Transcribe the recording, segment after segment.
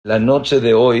La noche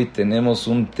de hoy tenemos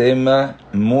un tema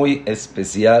muy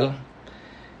especial.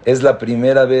 Es la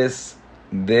primera vez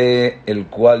de el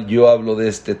cual yo hablo de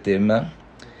este tema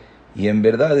y en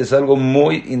verdad es algo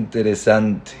muy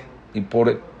interesante. Y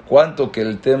por cuanto que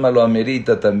el tema lo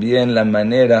amerita, también la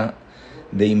manera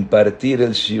de impartir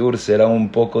el shiur será un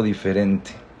poco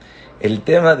diferente. El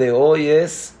tema de hoy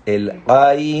es el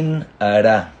Ain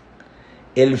Hará,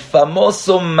 el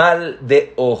famoso mal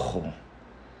de ojo.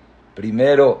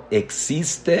 Primero,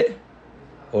 ¿existe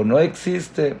o no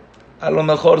existe? A lo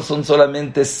mejor son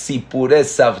solamente sipuré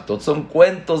savtot, son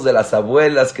cuentos de las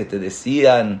abuelas que te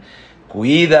decían,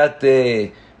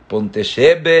 cuídate, ponte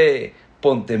shebe,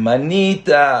 ponte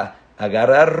manita,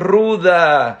 agarra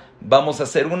ruda, vamos a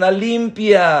hacer una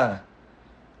limpia.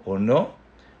 ¿O no?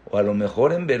 O a lo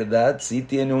mejor en verdad sí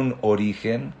tiene un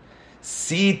origen,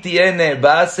 sí tiene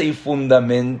base y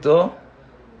fundamento.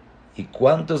 ¿Y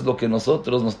cuánto es lo que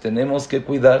nosotros nos tenemos que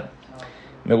cuidar?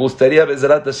 Me gustaría,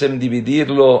 Bezrat Hashem,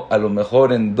 dividirlo a lo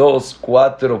mejor en 2,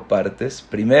 4 partes.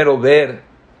 Primero ver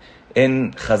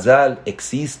en Hazal,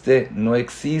 existe, no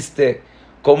existe,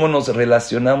 cómo nos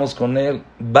relacionamos con él.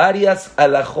 Varias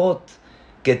alajot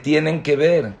que tienen que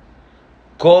ver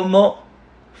cómo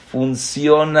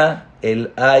funciona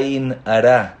el Ain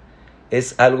Hará.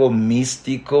 ¿Es algo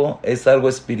místico? ¿Es algo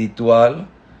espiritual?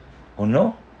 ¿O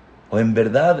no? ¿O en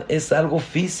verdad es algo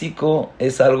físico?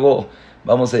 ¿Es algo,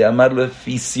 vamos a llamarlo,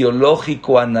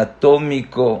 fisiológico,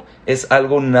 anatómico? ¿Es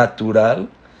algo natural?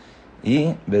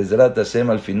 Y Bezrat Hashem,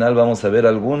 al final vamos a ver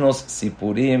algunos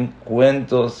sipurim,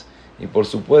 cuentos, y por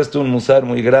supuesto un musar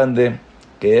muy grande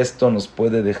que esto nos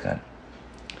puede dejar.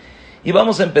 Y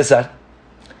vamos a empezar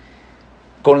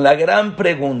con la gran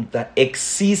pregunta: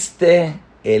 ¿existe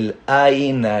el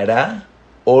Ain Hará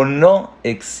o no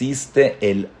existe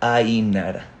el Ain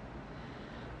Hará?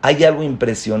 Hay algo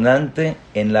impresionante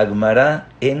en la Gemara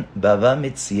en Baba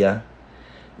Metzia,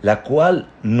 la cual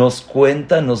nos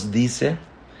cuenta, nos dice,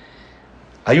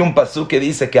 hay un pasú que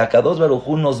dice que Akadosh Baruj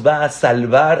Hu nos va a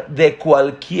salvar de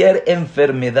cualquier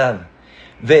enfermedad.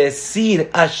 Decir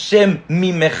Hashem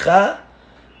mimecha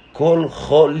kol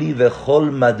choli vechol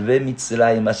madve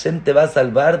Mitzrayim. Hashem te va a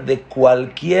salvar de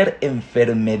cualquier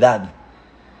enfermedad.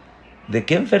 ¿De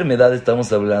qué enfermedad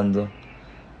estamos hablando?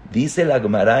 Dice la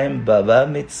Gemara en Baba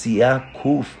Metzia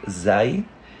Kuf Zay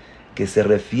que se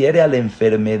refiere a la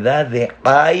enfermedad de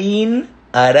Ain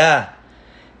Hará,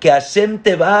 que Hashem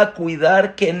te va a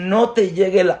cuidar que no te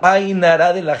llegue el Ain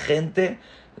Hará de la gente.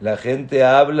 La gente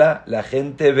habla, la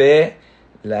gente ve,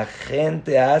 la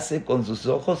gente hace con sus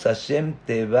ojos. Hashem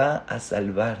te va a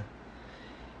salvar.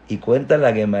 Y cuenta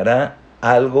la Gemara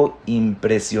algo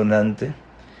impresionante,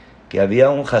 que había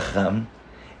un jajam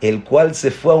el cual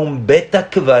se fue a un Beta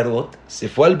Kvarot, se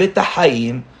fue al Beta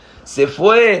Haim, se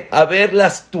fue a ver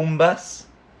las tumbas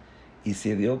y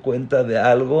se dio cuenta de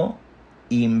algo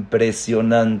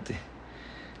impresionante.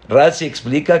 Rashi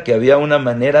explica que había una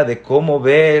manera de cómo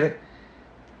ver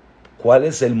cuál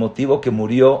es el motivo que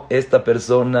murió esta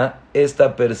persona.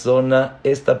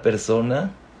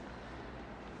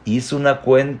 Hizo una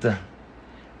cuenta.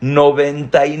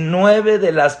 99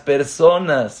 de las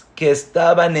personas que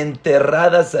estaban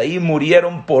enterradas ahí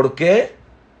murieron. ¿Por qué?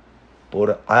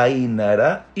 Por Ain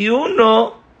Hará. Y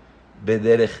uno,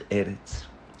 Bederech Eretz.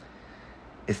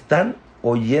 Están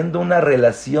oyendo una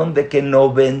relación de que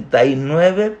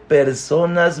 99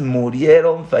 personas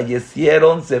murieron,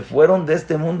 fallecieron, se fueron de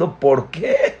este mundo. ¿Por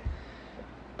qué?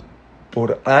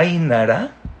 Por Ain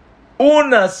Hará.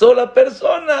 Una sola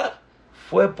persona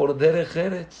fue por Derech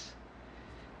Eretz.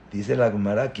 Dice la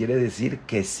Gemara, quiere decir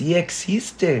que sí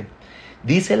existe.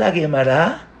 Dice la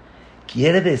Gemara,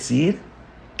 quiere decir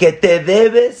que te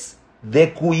debes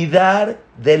de cuidar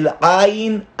del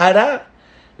Ain Hará.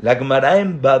 La Gemara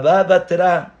en Baba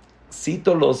Batra,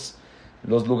 cito los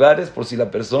lugares por si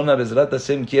la persona, Bezrat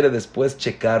Hashem, quiere después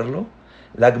checarlo.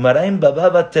 La Gemara en Baba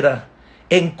Batra,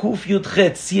 en Kuf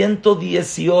Yudhet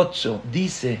 118,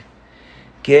 dice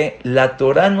que la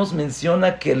Torá nos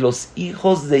menciona que los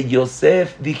hijos de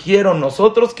Yosef dijeron: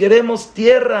 nosotros queremos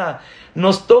tierra,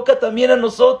 nos toca también a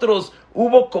nosotros.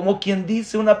 Hubo, como quien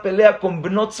dice, una pelea con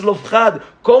Bnot Zlofhad.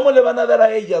 ¿Cómo le van a dar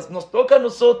a ellas? Nos toca a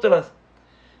nosotras.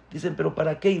 Dicen, pero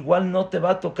 ¿para qué? Igual no te va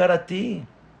a tocar a ti.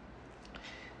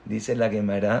 Dice la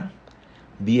Gemara,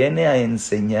 viene a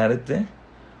enseñarte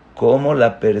cómo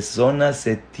la persona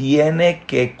se tiene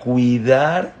que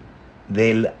cuidar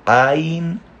del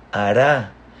Ain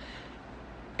Hará.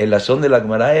 El lashon de la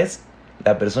Gemara es: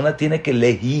 la persona tiene que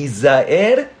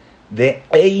lehizaer de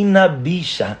Eina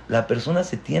Bisha. La persona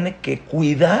se tiene que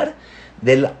cuidar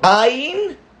del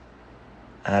Ain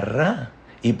Hará.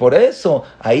 Y por eso,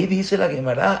 ahí dice la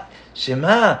Gemara,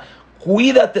 Shema,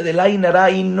 cuídate del Ain Hará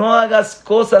y no hagas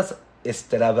cosas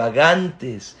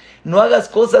extravagantes, no hagas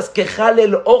cosas que jale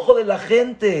el ojo de la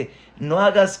gente, no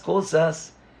hagas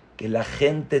cosas que la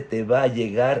gente te va a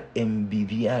llegar a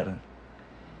envidiar.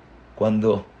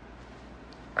 Cuando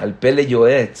al Pele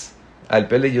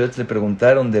Yoetz le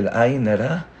preguntaron del Ain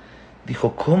Hará,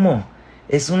 dijo, ¿cómo?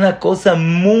 Es una cosa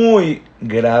muy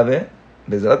grave.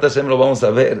 Bezrat Hashem lo vamos a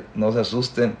ver, no se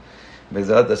asusten.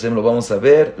 Bezrat Hashem lo vamos a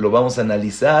ver, lo vamos a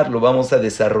analizar, lo vamos a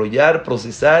desarrollar,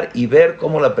 procesar y ver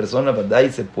cómo la persona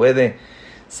Badai se puede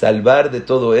salvar de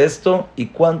todo esto y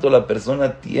cuánto la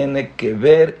persona tiene que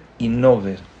ver y no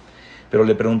ver. Pero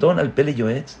le preguntaron al Pele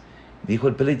Yoetz, dijo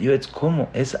el Pele Yoetz, ¿cómo?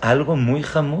 Es algo muy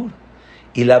jamur.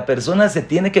 Y la persona se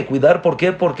tiene que cuidar, ¿por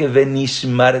qué? Porque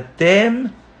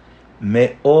venishmartem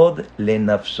meod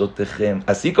lenafshotechem.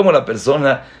 Así como la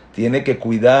persona tiene que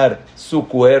cuidar su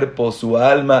cuerpo, su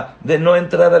alma, de no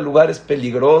entrar a lugares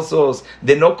peligrosos,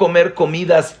 de no comer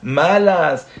comidas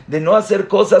malas, de no hacer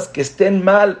cosas que estén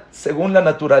mal según la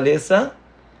naturaleza,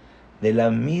 de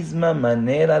la misma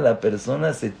manera la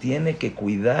persona se tiene que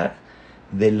cuidar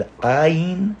del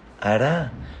Ain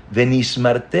Hará.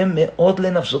 Venishmartem meod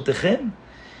lenafshotechem.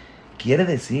 Quiere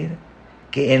decir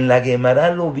que en la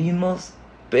Gemara lo vimos,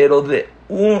 pero de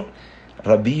un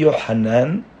Rabbi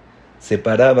Yohanan se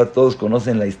paraba, todos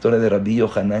conocen la historia de Rabbi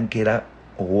Yohanan, que era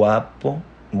guapo.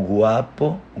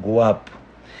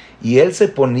 Y él se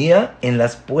ponía en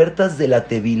las puertas de la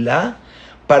Tevilá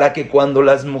para que cuando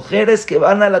las mujeres que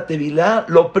van a la Tevilá,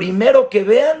 lo primero que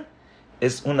vean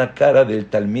es una cara del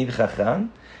Talmid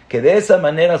Jajam, que de esa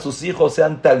manera sus hijos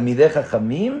sean Talmidei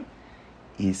Jajamim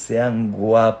y sean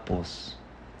guapos.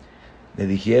 Le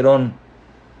dijeron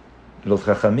los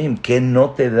Jajamim, ¿qué no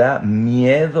te da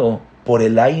miedo? Por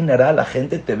el Ain Hará la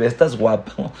gente te ve, estás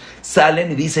guapo.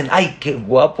 Salen y dicen, ¡ay, qué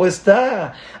guapo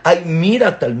está! ¡Ay,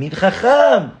 mira, Talmid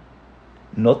Jajam!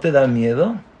 ¿No te da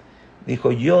miedo?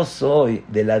 Dijo, yo soy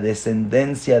de la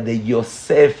descendencia de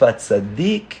Yosef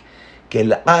Atzadik, que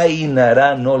el Ain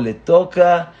Hará no le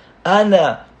toca.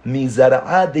 Ana, mi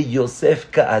zar'a de Yosef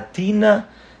Ka'atina,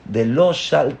 de lo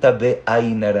shalta be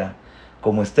Ain Hará.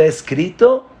 Como está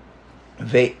escrito,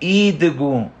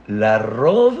 ve'idgu la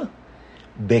rov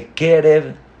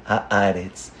bekerev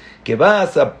haaretz, que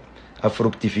vas a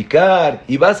fructificar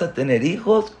y vas a tener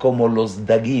hijos como los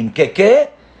dagim.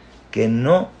 ¿Qué? Que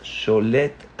no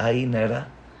sholet Ain Hará.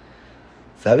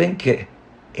 ¿Saben que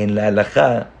en la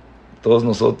halajá, todos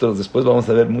nosotros, después vamos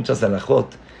a ver muchas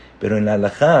halajot, pero en la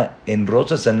halajá, en Rosh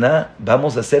Hashanah,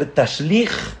 vamos a hacer tashlich,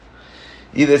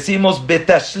 y decimos,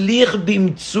 betashlich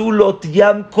bimtzulot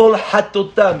yam kol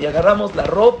hatotam, y agarramos la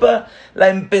ropa, la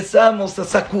empezamos a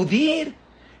sacudir,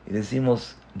 y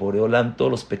decimos, Boreolam, todos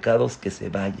los pecados que se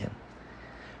vayan.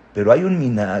 Pero hay un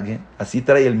minhag, así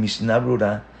trae el Mishnah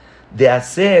Brura, de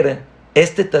hacer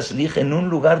este tashlich en un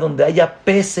lugar donde haya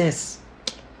peces.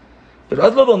 Pero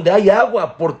hazlo donde hay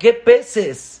agua. ¿Por qué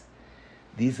peces?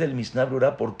 Dice el Mishnah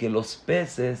Brura, porque los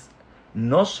peces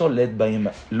no sholet bahem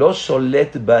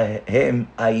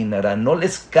Ain Hará, no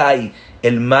les cae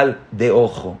el mal de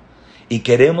ojo. Y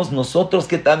queremos nosotros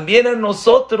que también a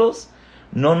nosotros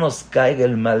no nos caiga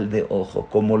el mal de ojo,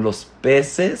 como los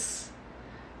peces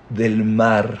del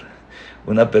mar.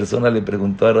 Una persona le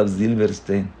preguntó a Rav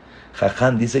Silverstein,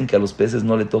 Jaján, dicen que a los peces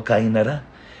no le toca Ain Hará.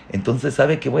 Entonces,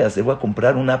 ¿sabe qué voy a hacer? Voy a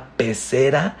comprar una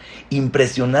pecera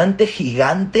impresionante,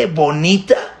 gigante,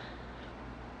 bonita,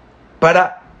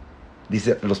 para...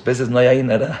 Dice, los peces no hay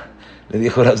Ain Hará. Le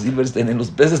dijo Rav Silverstein, en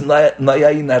los peces no hay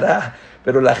Ain Hará,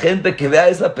 pero la gente que vea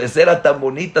esa pecera tan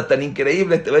bonita, tan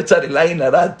increíble, te va a echar el Ain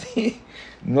Hará a ti.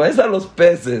 No es a los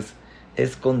peces,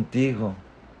 es contigo.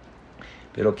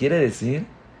 Pero quiere decir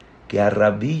que a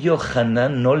Rabbi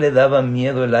Yohanan no le daba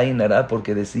miedo el Ain Hará,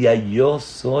 porque decía, yo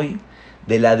soy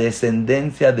de la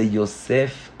descendencia de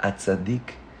Yosef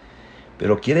Atzadik.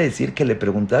 Pero quiere decir que le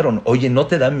preguntaron, oye, ¿no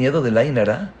te da miedo del Ain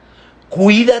Hará?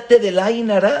 Cuídate del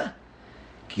Ain Hará.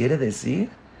 Quiere decir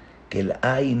que el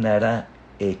Ain Hará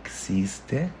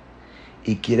existe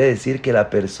y quiere decir que la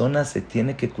persona se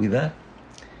tiene que cuidar.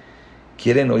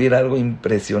 ¿Quieren oír algo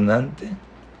impresionante?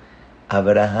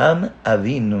 Abraham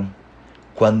Avinu,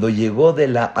 cuando llegó de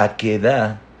la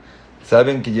Akedá,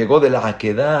 saben que llegó de la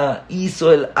Akedá,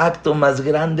 hizo el acto más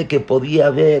grande que podía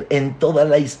haber en toda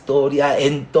la historia,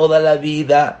 en toda la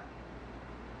vida.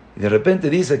 Y de repente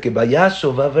dice que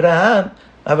Vayashov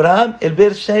Abraham, el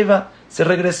Beersheba, se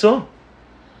regresó.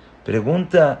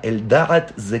 Pregunta el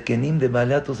Da'at Zekenim de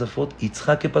Baalei Tosafot,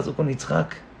 Yitzhak, ¿qué pasó con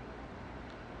Yitzhak?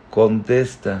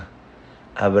 Contesta,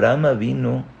 Abraham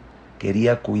Avinu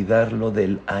quería cuidarlo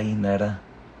del Ain Hará.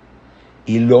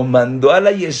 y lo mandó a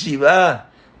la yeshiva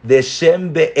de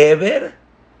Shem Be'ever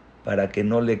para que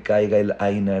no le caiga el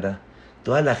Ain Hará.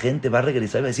 Toda la gente va a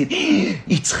regresar y va a decir, ¡Ah!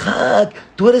 Yitzhak,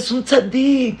 tú eres un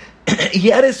tzadik y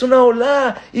eres una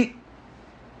olá. Y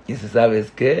dice,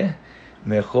 ¿sabes qué?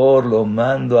 Mejor lo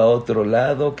mando a otro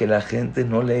lado, que la gente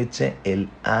no le eche el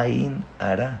Ain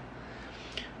Hará.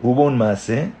 Hubo un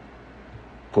masé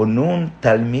con un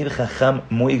talmid jajam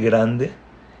muy grande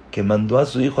que mandó a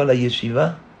su hijo a la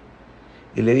yeshiva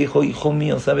y le dijo, hijo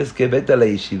mío, ¿sabes qué? Vete a la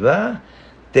yeshiva,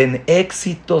 ten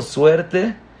éxito,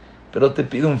 suerte, pero te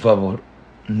pido un favor,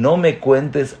 no me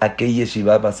cuentes a qué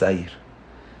yeshiva vas a ir.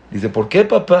 Dice, ¿por qué,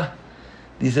 papá?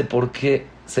 Dice, porque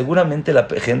seguramente la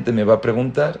gente me va a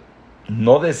preguntar.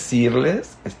 No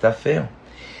decirles está feo.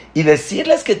 Y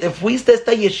decirles que te fuiste a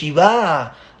esta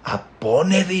yeshiva, a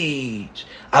Ponevich,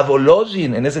 a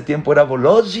Volozhin, en ese tiempo era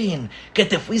Volozhin, que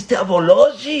te fuiste a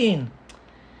Volozhin.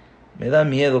 Me da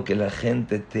miedo que la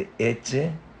gente te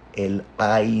eche el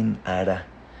Ain Hará.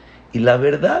 Y la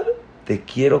verdad, te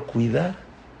quiero cuidar.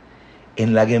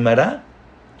 En la Gemara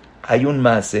hay un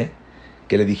masé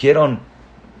que le dijeron,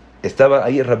 estaba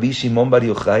ahí Rabbi Shimon Bar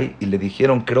Yochai, y le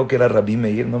dijeron, creo que era Rabbi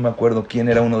Meir, no me acuerdo quién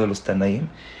era uno de los Tanaim,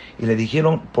 y le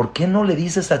dijeron, ¿por qué no le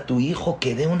dices a tu hijo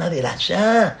que dé una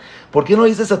derashá? ¿Por qué no le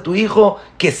dices a tu hijo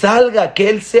que salga, que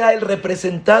él sea el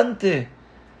representante?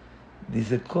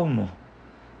 Dice, ¿cómo?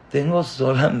 Tengo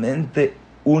solamente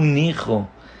un hijo.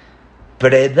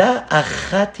 Preda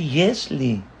achat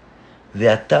yeshli,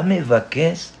 veata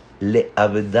mevakesh le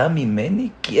abda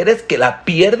mimeni. ¿Quieres que la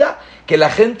pierda? Que la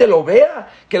gente lo vea,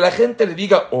 que la gente le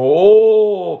diga,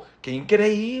 ¡oh, qué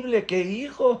increíble, qué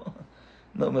hijo!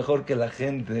 No, mejor que la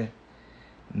gente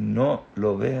no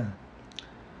lo vea.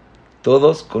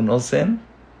 Todos conocen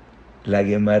la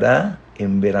Gemara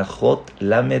en Berajot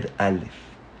Lamed Aleph.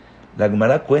 La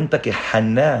Gemara cuenta que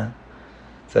Haná,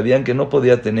 sabían que no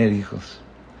podía tener hijos.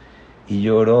 Y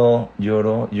lloró,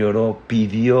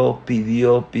 pidió.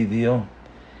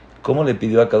 ¿Cómo le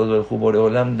pidió a Kadosh Baruj Hu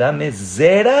Boreolam? Dame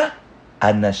zera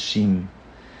anashim.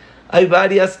 Hay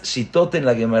varias shitot en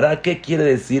la Gemara. ¿Qué quiere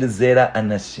decir zera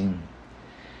anashim?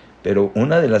 Pero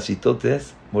una de las shitot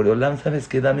es, Boreolam, ¿sabes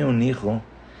qué? Dame un hijo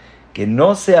que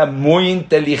no sea muy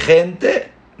inteligente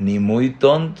ni muy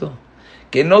tonto,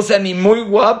 que no sea ni muy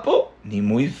guapo ni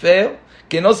muy feo,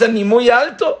 que no sea ni muy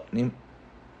alto ni...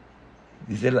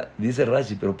 Dice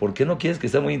Rashi, pero ¿por qué no quieres que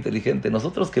sea muy inteligente?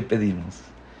 ¿Nosotros qué pedimos?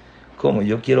 ¿Cómo?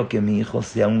 Yo quiero que mi hijo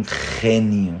sea un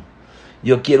genio.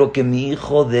 Yo quiero que mi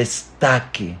hijo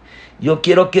destaque. Yo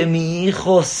quiero que mi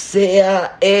hijo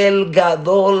sea el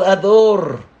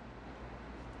gadolador.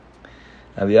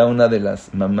 Había una de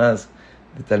las mamás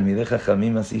de Talmidei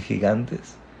Jajamim así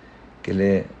gigantes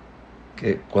que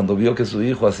cuando vio que su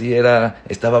hijo así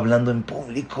estaba hablando en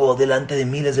público delante de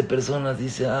miles de personas,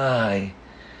 dice, ay,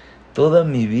 toda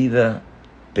mi vida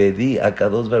pedí a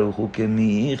Kadosh Baruj Hu que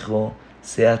mi hijo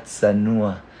sea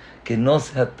tzanúa, que no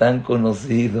sea tan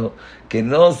conocido, que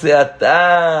no sea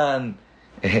tan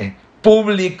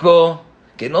público,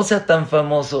 que no sea tan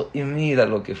famoso. Y mira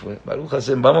lo que fue. Baruch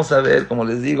Hashem, vamos a ver, como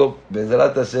les digo,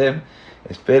 Bezrat Hashem,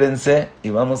 espérense y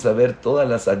vamos a ver todas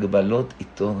las agbalot y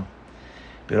todo.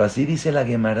 Pero así dice la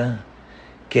Gemara,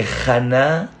 que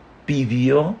Haná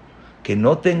pidió que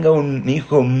no tenga un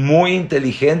hijo muy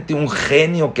inteligente, un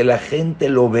genio, que la gente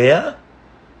lo vea,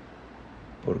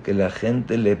 porque la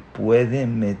gente le puede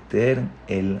meter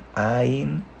el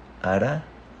Ain Hará.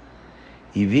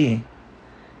 Y vi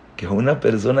que una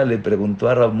persona le preguntó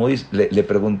a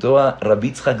Rabbi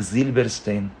Yitzhak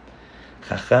Silverstein,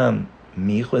 Jajam,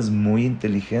 mi hijo es muy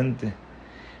inteligente,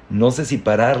 no sé si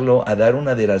pararlo a dar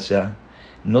una derashá,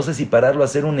 no sé si pararlo a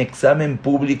hacer un examen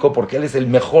público porque él es el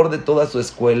mejor de toda su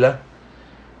escuela.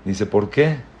 Dice, ¿por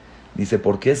qué? Dice,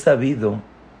 porque he sabido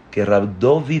que Rab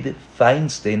David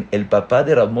Feinstein, el papá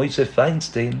de Rab Moshe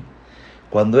Feinstein,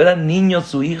 cuando era niño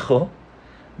su hijo,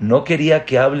 no quería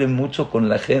que hable mucho con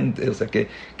la gente, o sea, que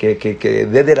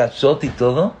dé derashot y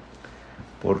todo,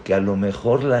 porque a lo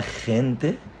mejor la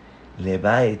gente le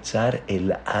va a echar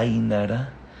el Ain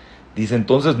Hará. Dice,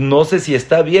 entonces no sé si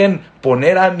está bien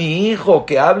poner a mi hijo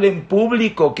que hable en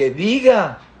público, que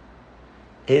diga.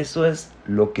 Eso es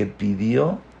lo que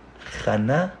pidió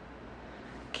Haná.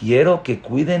 Quiero que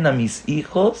cuiden a mis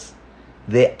hijos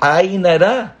de Ain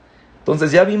Hará.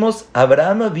 Entonces ya vimos,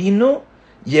 Abraham vino,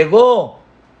 llegó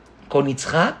con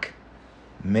Yitzhak,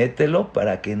 mételo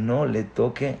para que no le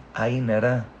toque Ain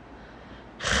Hará.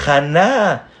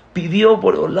 Haná pidió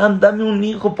por Olam, dame un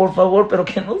hijo, por favor, pero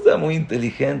que no sea muy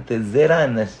inteligente. Zera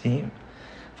Anashim.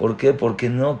 ¿Por qué? Porque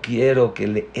no quiero que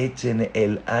le echen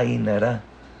el Ain Hará.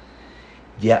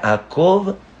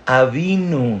 Yaakov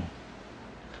Avinu.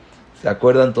 ¿Se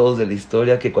acuerdan todos de la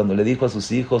historia que cuando le dijo a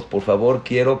sus hijos, por favor,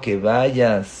 quiero que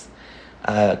vayan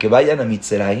a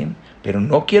Mitzrayim, pero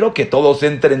no quiero que todos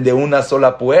entren de una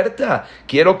sola puerta.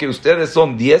 Quiero que ustedes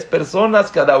son 10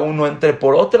 personas, cada uno entre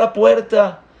por otra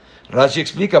puerta. Rashi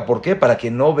explica por qué, para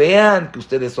que no vean que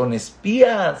ustedes son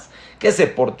espías, que se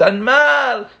portan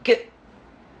mal, que...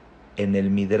 En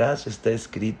el Midrash está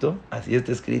escrito, así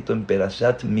está escrito en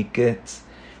Perashat Miketz,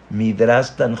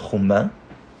 Midrash Tanjumá,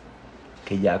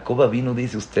 que Jacob vino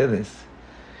dice, ustedes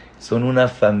son una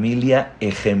familia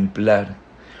ejemplar.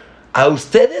 A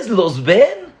ustedes los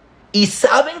ven y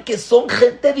saben que son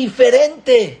gente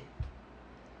diferente.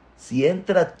 Si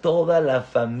entra toda la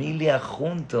familia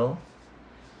junto,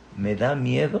 me da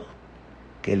miedo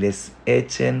que les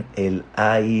echen el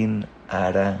Ain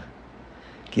Hará.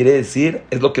 Quiere decir,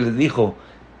 es lo que les dijo,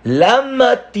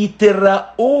 Lama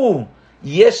titerra'u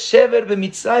yesh shever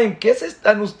b'mitzrayim. ¿Qué se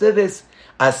están ustedes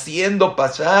haciendo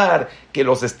pasar? Que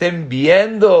los estén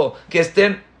viendo, que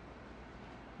estén...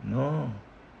 No,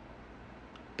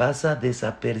 pasa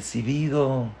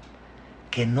desapercibido,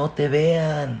 que no te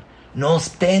vean, no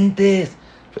ostentes.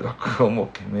 Pero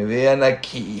 ¿cómo que me vean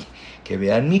aquí? Que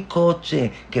vean mi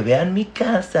coche, que vean mi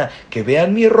casa, que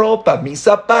vean mi ropa, mis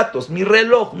zapatos, mi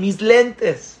reloj, mis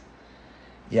lentes.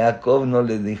 Jacob no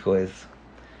les dijo eso.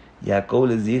 Jacob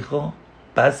les dijo,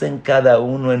 pasen cada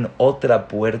uno en otra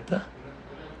puerta,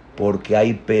 porque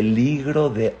hay peligro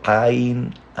de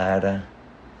Ain Hará.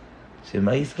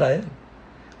 Shema Israel.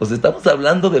 Os estamos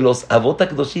hablando de los Avot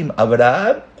HaKadoshim.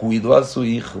 Abraham cuidó a su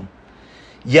hijo.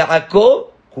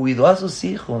 Jacob cuidó a sus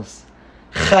hijos.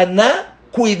 Haná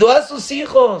cuidó a sus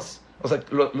hijos. O sea,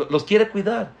 los quiere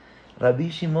cuidar. Rabbi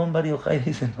Shimon Bar Yochai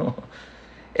dice, no.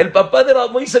 El papá de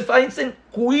Rabbi Moshe Feinstein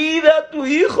cuida a tu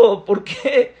hijo. ¿Por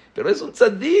qué? Pero es un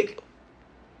tzaddik.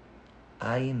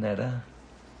 Ain Hará.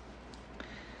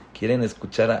 ¿Quieren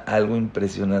escuchar algo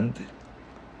impresionante?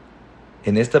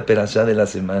 En esta perashá de la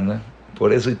semana,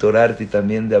 por eso y Torarti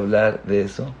también de hablar de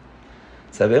eso,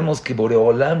 sabemos que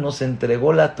Boreolam nos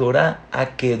entregó la Torá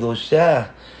a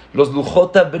Kedoshá, los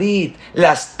Lujot Abrit,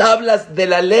 las tablas de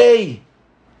la ley.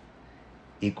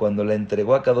 Y cuando la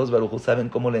entregó a Kadosh Baruj Hu, ¿saben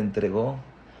cómo la entregó?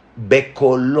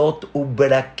 Bekolot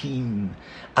ubrakim.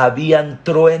 Habían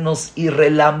truenos y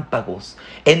relámpagos.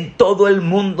 En todo el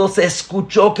mundo se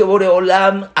escuchó que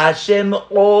Boreolam, Hashem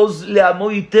Oz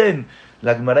Leamoitem.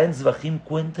 La Gemara en Zvachim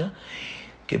cuenta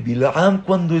que Bilaam,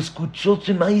 cuando escuchó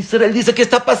Shema Israel, dice, ¿qué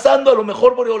está pasando? A lo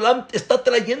mejor Boreolam está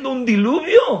trayendo un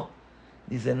diluvio.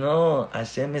 Dice, no,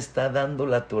 Hashem está dando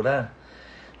la Torá.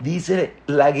 Dice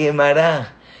la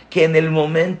Gemara que en el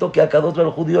momento que Akadosh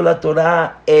Baruj Hu dio la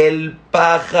Torá, el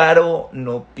pájaro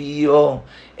no pío,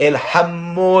 el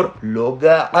hamor lo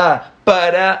ga'a,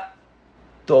 para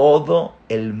todo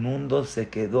el mundo se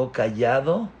quedó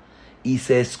callado y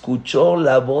se escuchó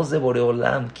la voz de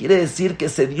Boreolam. Quiere decir que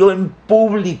se dio en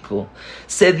público,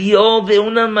 se dio de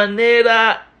una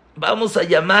manera, vamos a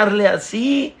llamarle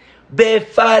así,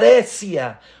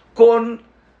 befarecia, con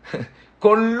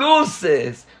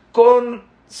luces, con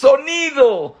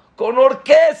sonido, con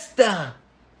orquesta.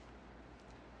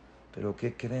 Pero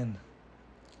 ¿qué creen?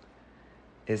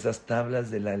 Esas tablas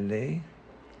de la ley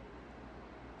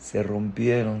se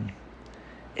rompieron.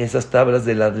 Esas tablas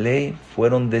de la ley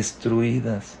fueron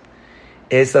destruidas.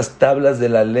 Esas tablas de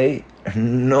la ley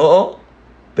no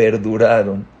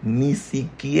perduraron ni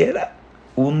siquiera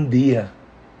un día.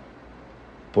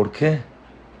 ¿Por qué?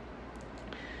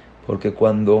 Porque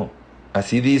cuando,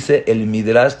 así dice el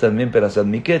Midrash también, pero Perashat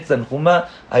Miketz, Tanjumá,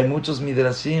 hay muchos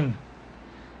Midrashim.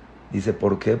 Dice,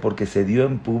 ¿por qué? Porque se dio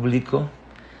en público,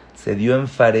 se dio en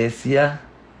farecia,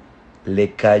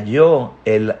 le cayó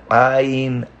el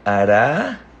Ain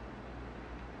Hará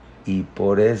y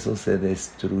por eso se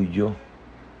destruyó.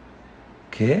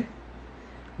 ¿Qué?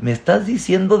 ¿Me estás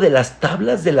diciendo de las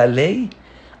tablas de la ley?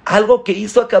 Algo que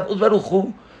hizo Akadosh Baruj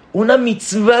Hu, una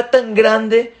mitzvah tan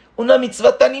grande, una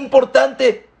mitzvah tan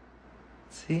importante.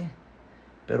 Sí,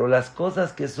 pero las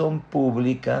cosas que son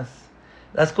públicas,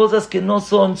 las cosas que no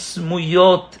son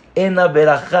smuyot, ena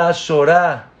berajá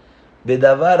shorá,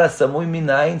 bedavar asamuy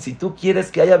minain, si tú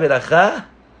quieres que haya berajá,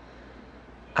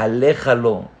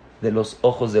 aléjalo de los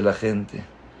ojos de la gente,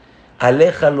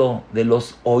 aléjalo de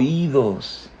los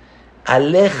oídos,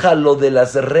 aléjalo de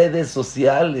las redes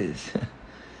sociales.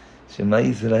 Shema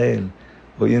Israel,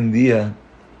 hoy en día,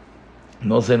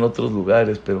 no sé en otros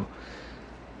lugares, pero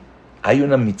hay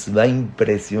una mitzvah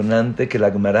impresionante que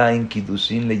la Gemara en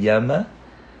Kiddushin le llama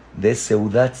de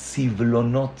Seudat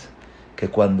Sivlonot, que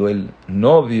cuando el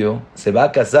novio se va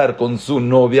a casar con su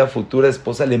novia, futura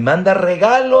esposa, le manda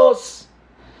regalos.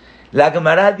 La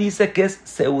Gemara dice que es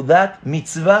Seudat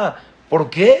Mitzvah. ¿Por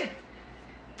qué?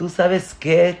 ¿Tú sabes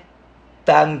qué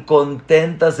tan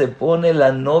contenta se pone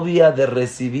la novia de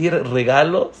recibir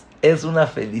regalos? Es una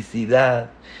felicidad,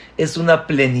 es una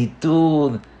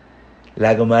plenitud.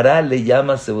 La Gemara le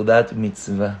llama Seudat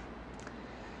Mitzvah,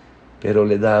 pero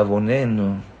le da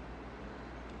aboneno.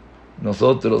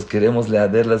 Nosotros queremos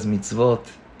leer las mitzvot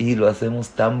y lo hacemos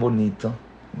tan bonito.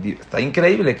 Está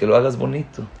increíble que lo hagas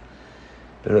bonito,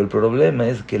 pero el problema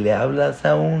es que le hablas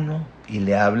a uno y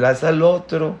le hablas al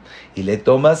otro y le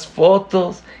tomas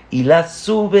fotos y las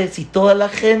subes y toda la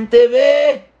gente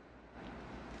ve.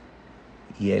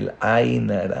 Y el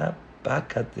Ain Hará,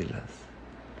 pácatelas.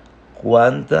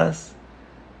 ¿Cuántas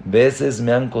veces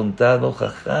me han contado,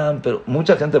 jajam, pero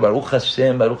mucha gente, Baruch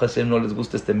Hashem, no les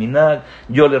gusta este minag,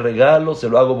 yo le regalo, se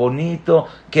lo hago bonito,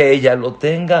 que ella lo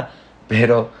tenga,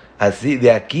 pero así,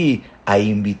 de aquí a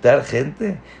invitar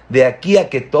gente, de aquí a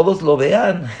que todos lo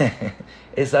vean,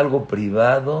 es algo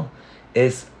privado,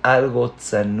 es algo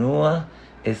tzanúa,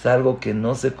 es algo que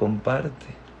no se comparte.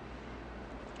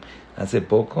 Hace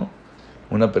poco,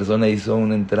 una persona hizo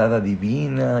una entrada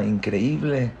divina,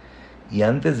 increíble, y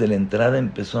antes de la entrada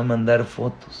empezó a mandar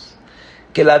fotos.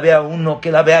 Que la vea uno,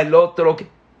 que la vea el otro.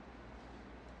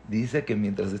 Dice que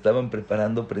mientras estaban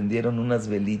preparando prendieron unas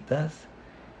velitas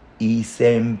y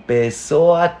se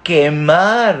empezó a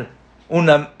quemar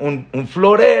un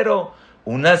florero,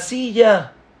 una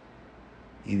silla.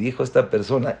 Y dijo esta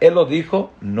persona, él lo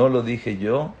dijo, no lo dije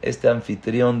yo, este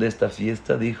anfitrión de esta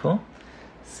fiesta dijo,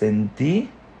 sentí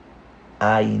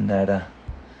Ain Hará.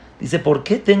 Dice, ¿por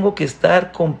qué tengo que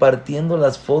estar compartiendo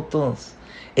las fotos,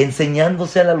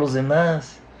 enseñándosela a los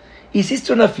demás?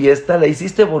 Hiciste una fiesta, la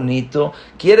hiciste bonito,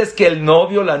 quieres que el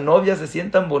novio o la novia se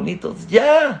sientan bonitos,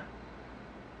 ya.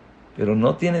 Pero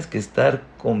no tienes que estar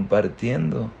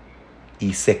compartiendo.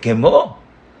 Y se quemó.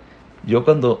 Yo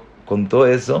cuando contó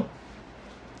eso,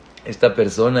 esta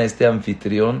persona, este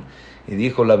anfitrión, y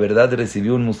dijo, la verdad recibí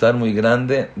un musar muy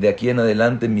grande, de aquí en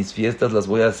adelante mis fiestas las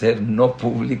voy a hacer no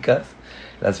públicas,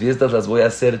 las fiestas las voy a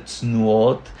hacer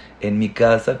tznuot en mi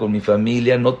casa, con mi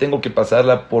familia, no tengo que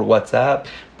pasarla por WhatsApp,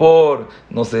 por,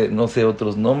 no sé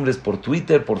otros nombres, por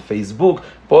Twitter, por Facebook,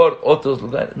 por otros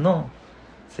lugares. No,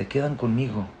 se quedan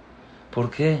conmigo.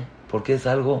 ¿Por qué? Porque es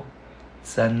algo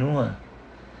tzanúa.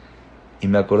 Y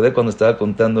me acordé cuando estaba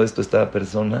contando esto esta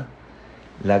persona,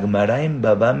 la Gemara en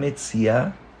Baba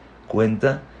Metzia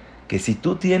cuenta que si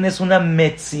tú tienes una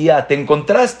Metzia, te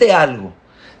encontraste algo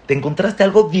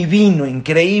divino,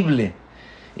 increíble,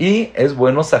 y es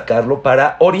bueno sacarlo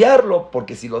para orearlo,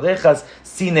 porque si lo dejas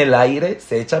sin el aire,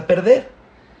 se echa a perder.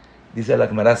 Dice la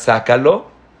Gemara, sácalo,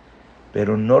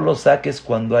 pero no lo saques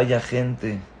cuando haya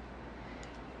gente,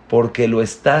 porque lo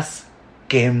estás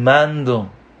quemando.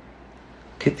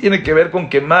 ¿Qué tiene que ver con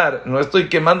quemar? No estoy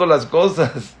quemando las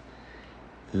cosas.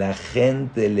 La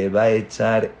gente le va a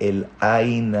echar el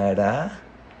Ain Hará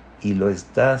y lo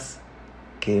estás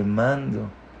quemando.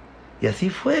 Y así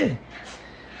fue.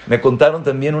 Me contaron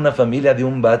también una familia de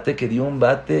un bate que dio un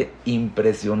bate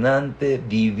impresionante,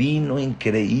 divino,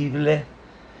 increíble.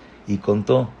 Y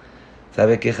contó,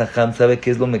 ¿sabe qué, jajam? ¿Sabe qué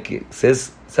es lo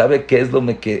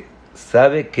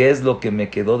que me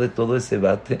quedó de todo ese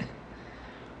bate?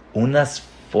 Unas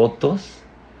fotos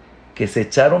que se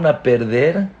echaron a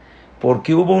perder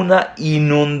porque hubo una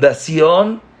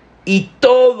inundación y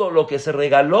todo lo que se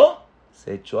regaló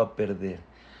se echó a perder.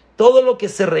 Todo lo que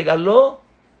se regaló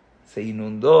se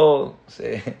inundó,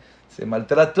 se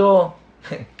maltrató.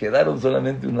 Quedaron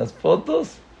solamente unas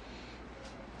fotos.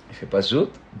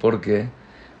 ¿Por qué?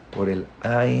 Por el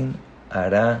Ain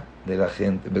Hará de la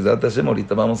gente. Bezrat Hashem,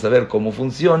 ahorita vamos a ver cómo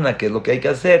funciona, qué es lo que hay que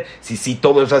hacer. Si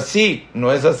todo es así,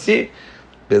 no es así.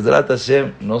 Bezrat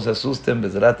Hashem, no se asusten.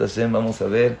 Bezrat Hashem, vamos a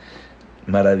ver.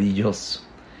 Maravilloso.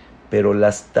 Pero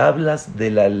las tablas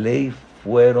de la ley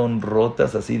fueron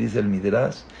rotas, así dice el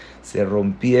Midrash, se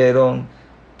rompieron.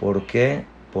 ¿Por qué?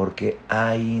 Porque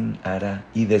Ain Hará.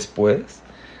 Y después,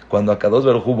 cuando Akadosh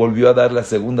Baruj Hu volvió a dar las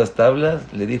segundas tablas,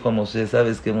 le dijo a Moshe,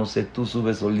 ¿sabes qué, Moshe? Tú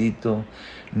subes solito,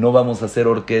 no vamos a hacer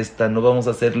orquesta, no vamos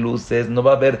a hacer luces, no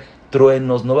va a haber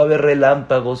truenos, no va a haber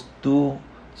relámpagos, tú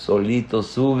solito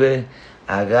sube,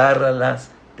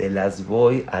 agárralas, te las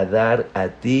voy a dar a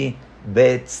ti,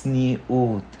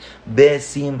 betzniut,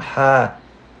 besimha.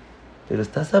 Pero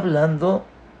estás hablando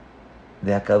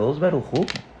de Akadosh Baruj Hu,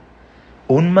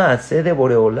 un maasé de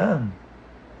Boreolam.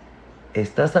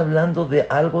 Estás hablando de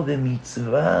algo de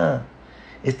mitzvah.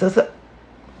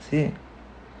 Sí.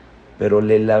 Pero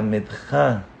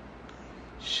lelamedja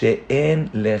she'en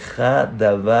leja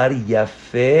davar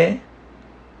yafe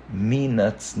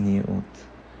minatzniut.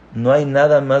 No hay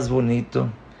nada más bonito,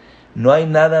 no hay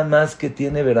nada más que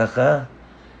tiene verajá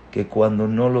que cuando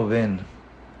no lo ven.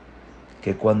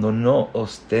 que cuando no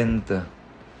ostenta.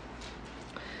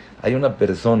 Hay una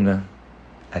persona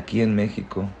aquí en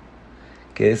México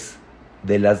que es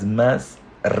de las más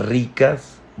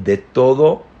ricas de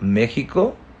todo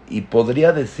México y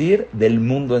podría decir del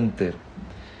mundo entero.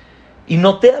 Y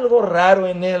noté algo raro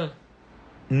en él.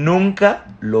 Nunca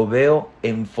lo veo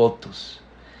en fotos.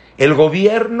 El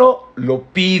gobierno lo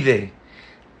pide.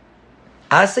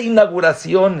 Hace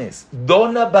inauguraciones.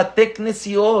 Dona Batek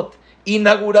Nesiot.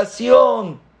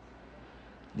 Inauguración.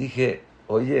 Dije,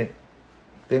 oye,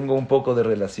 tengo un poco de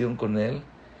relación con él.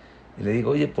 Y le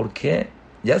digo, oye, ¿por qué?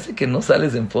 Ya sé que no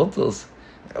sales en fotos.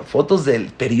 Fotos del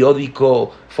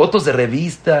periódico, fotos de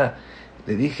revista.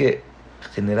 Le dije,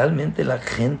 generalmente la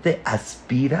gente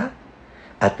aspira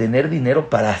a tener dinero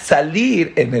para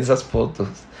salir en esas fotos.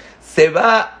 Se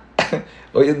va.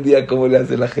 Hoy en día, ¿cómo le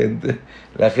hace la gente?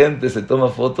 La gente se toma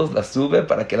fotos, las sube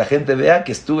para que la gente vea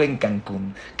que estuve en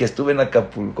Cancún, que estuve en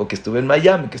Acapulco, que estuve en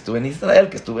Miami, que estuve en Israel,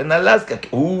 que estuve en Alaska.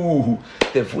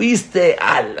 Te fuiste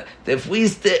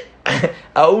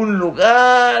a un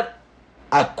lugar,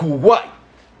 a Kuwait,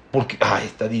 porque,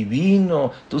 está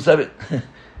divino, tú sabes.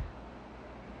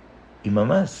 Y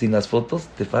mamá, sin las fotos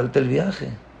te falta el viaje.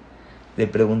 Le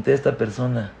pregunté a esta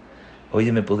persona,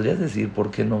 oye, ¿me podrías decir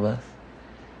por qué no vas?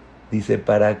 Dice,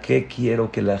 ¿para qué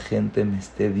quiero que la gente me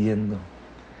esté viendo?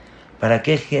 ¿Para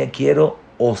qué quiero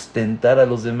ostentar a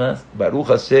los demás? Baruch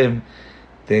Hashem,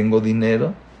 tengo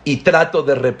dinero y trato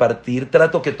de repartir,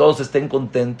 trato que todos estén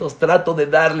contentos, trato de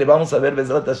darle, vamos a ver,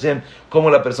 Bezrat Hashem, cómo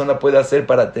la persona puede hacer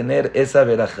para tener esa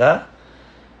verajá,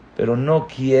 pero no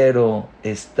quiero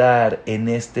estar en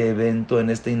este evento, en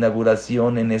esta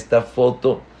inauguración, en esta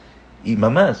foto. Y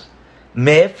mamás,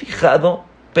 me he fijado,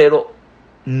 pero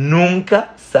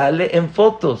nunca sale en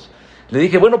fotos. Le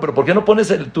dije, bueno, pero ¿por qué no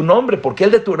pones tu nombre? ¿Por qué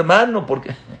el de tu hermano? ¿Por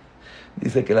qué?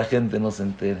 Dice que la gente no se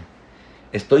entere.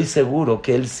 Estoy seguro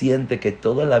que él siente que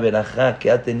toda la verajá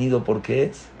que ha tenido, ¿por qué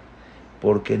es?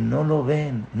 Porque no lo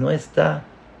ven, no está.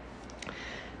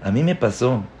 A mí me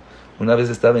pasó, una vez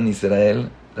estaba en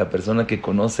Israel, la persona que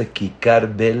conoce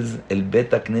Kikar Belz, el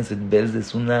Beta Knesset Belz,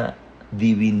 es una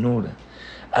divinura,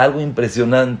 algo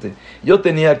impresionante. Yo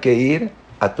tenía que ir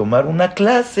a tomar una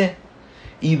clase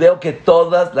y veo que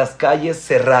todas las calles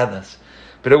cerradas.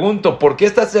 Pregunto, ¿por qué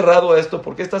está cerrado esto?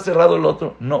 ¿Por qué está cerrado el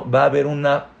otro? No, va a haber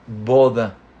una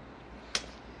boda.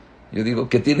 Yo digo,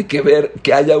 ¿qué tiene que ver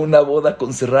que haya una boda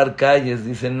con cerrar calles?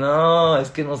 Dice, no,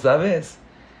 es que no sabes.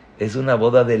 Es una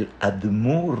boda del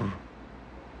Admur.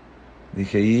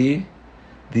 Dije, ¿y?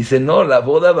 Dice, no, la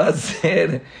boda va a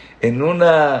ser en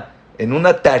una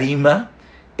tarima,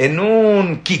 en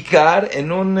un kikar,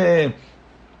 en un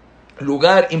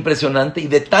lugar impresionante, y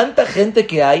de tanta gente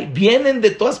que hay, vienen de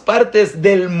todas partes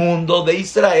del mundo, de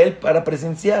Israel, para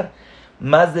presenciar.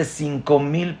 Más de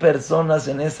 5,000 personas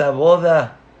en esa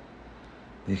boda.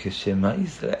 Dije, Shema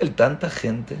Israel, tanta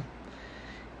gente.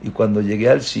 Y cuando llegué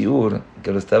al shiur,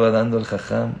 que lo estaba dando el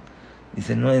jajam,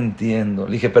 dice, no entiendo.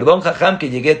 Le dije, perdón jajam,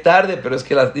 que llegué tarde, pero es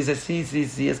que dice,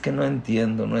 sí, es que no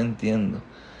entiendo.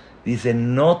 Dice,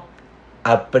 no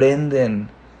aprenden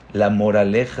la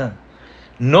moraleja,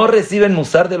 no reciben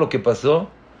musar de lo que pasó.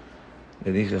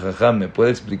 Le dije, jajam, ¿me puede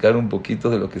explicar un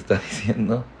poquito de lo que está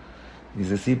diciendo?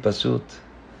 Dice, sí, Pashut.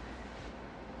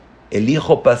 El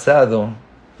hijo pasado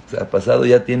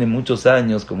ya tiene muchos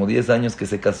años, como 10 años que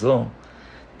se casó,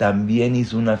 también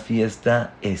hizo una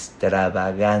fiesta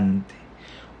extravagante,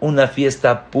 una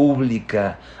fiesta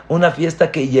pública, una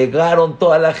fiesta que llegaron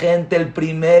toda la gente, el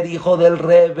primer hijo del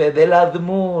Rebbe, del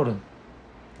Admur.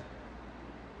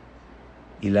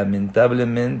 Y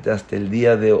lamentablemente hasta el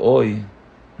día de hoy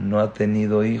no ha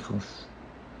tenido hijos.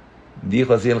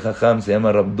 Dijo así el jajam, se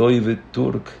llama Rabdoiv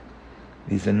Turk.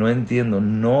 Dice, no entiendo,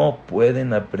 no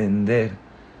pueden aprender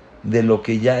de lo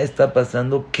que ya está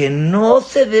pasando, que no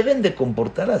se deben de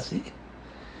comportar así.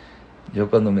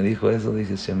 Yo cuando me dijo eso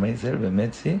dije, Shema Israel,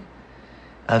 Bemet, sí.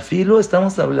 Afilo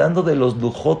estamos hablando de los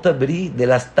Lujot Abri, de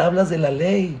las tablas de la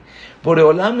ley. Por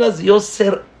Eolam las Dios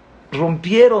se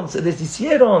rompieron, se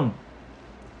deshicieron.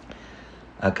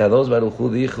 Akadosh Baruj Hu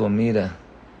dijo, mira,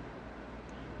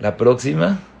 la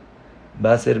próxima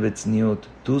va a ser Betzniut,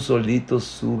 tú solito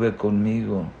sube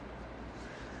conmigo.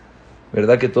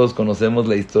 ¿Verdad que todos conocemos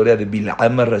la historia de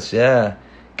Bilam Rasha,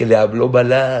 que le habló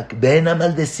Balak, ven a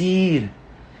maldecir?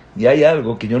 Y hay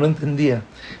algo que yo no entendía.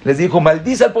 Les dijo,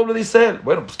 maldice al pueblo de Israel.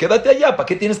 Bueno, pues quédate allá, ¿para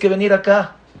qué tienes que venir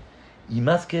acá? Y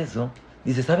más que eso,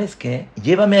 dice, ¿sabes qué?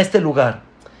 Llévame a este lugar.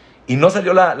 Y no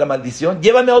salió la maldición,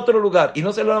 llévame a otro lugar. Y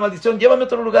no salió la maldición, llévame a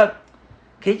otro lugar.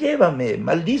 ¿Qué llévame?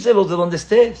 Maldícelos de donde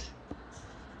estés.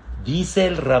 Dice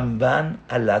el Rambán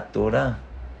a la Torah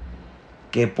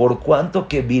que por cuanto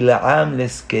que Bilaam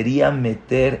les quería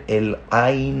meter el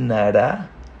Ain Hará,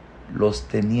 los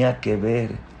tenía que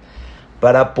ver.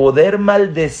 Para poder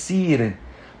maldecir,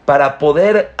 para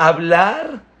poder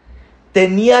hablar,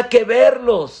 tenía que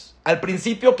verlos. Al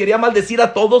principio quería maldecir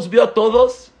a todos, vio a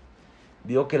todos,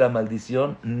 vio que la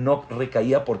maldición no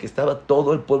recaía porque estaba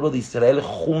todo el pueblo de Israel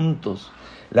juntos.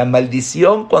 La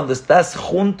maldición, cuando estás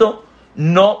junto,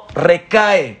 no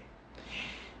recae.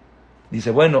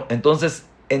 Dice, bueno, entonces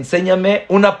enséñame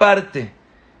una parte.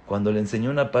 Cuando le enseñó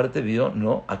una parte, vio,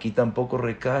 no, aquí tampoco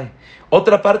recae.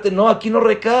 Otra parte, no, aquí no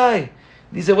recae.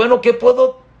 Dice, bueno, ¿qué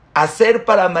puedo hacer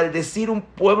para maldecir un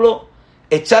pueblo?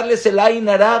 Echarles el Ain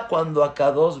Hará cuando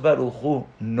Akadosh Baruj Hu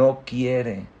no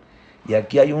quiere. Y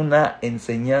aquí hay una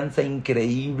enseñanza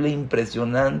increíble,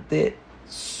 impresionante,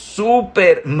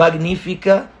 súper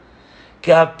magnífica,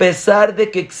 que a pesar de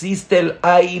que existe el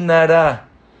Ain Hará,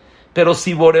 pero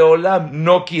si Boreolam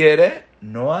no quiere,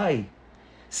 no hay.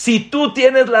 Si tú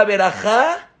tienes la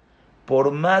verajá,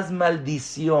 por más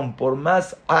maldición, por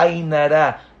más Ain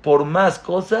Hará, por más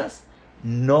cosas,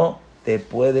 no te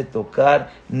puede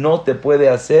tocar, no te puede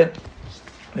hacer.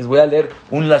 Les voy a leer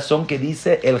un lashon que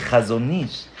dice el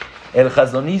Hazonish. El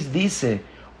Hazonish dice,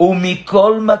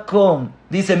 Umikol Makom,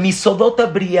 dice, Misodota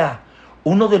Briá,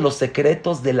 uno de los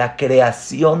secretos de la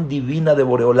creación divina de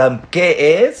Boreolam.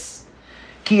 ¿Qué es?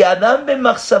 Ki Adam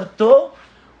bemachshavto,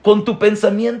 con tu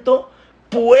pensamiento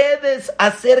puedes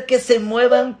hacer que se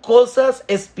muevan cosas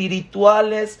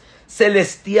espirituales,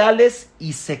 celestiales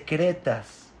y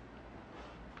secretas.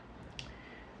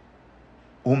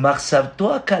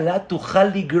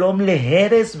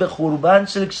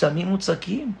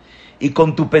 Y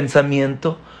con tu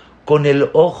pensamiento, con el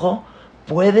ojo,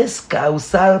 puedes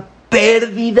causar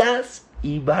pérdidas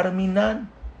y barminan.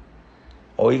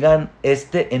 Oigan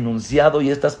este enunciado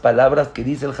y estas palabras que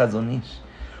dice el Hazonish.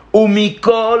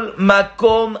 Umikol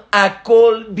makom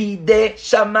akol bide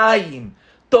shamayim.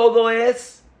 Todo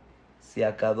es si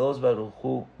Akadosh Baruj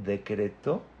Hu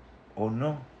decretó o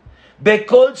no.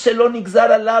 Bekol shelon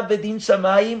nigzar alav bedin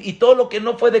shamayim, y todo lo que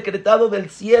no fue decretado del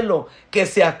cielo que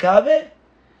se acabe,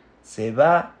 se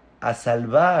va a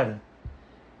salvar.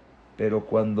 Pero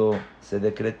cuando se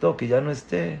decretó que ya no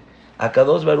esté,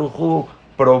 Akadosh Baruj Hu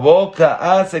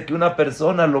provoca, hace que una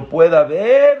persona lo pueda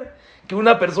ver, que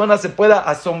una persona se pueda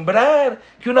asombrar,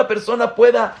 que una persona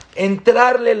pueda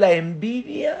entrarle la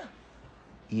envidia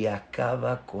y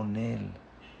acaba con él.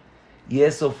 Y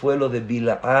eso fue lo de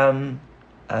Bilaam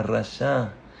a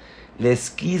Rasha. Les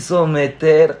quiso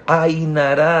meter Ain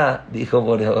Hará, dijo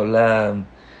Boreolam,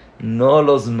 no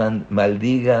los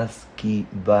maldigas, ki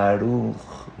baruch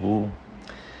hu.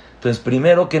 Entonces,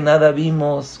 primero que nada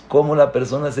vimos cómo la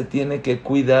persona se tiene que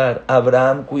cuidar.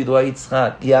 Abraham cuidó a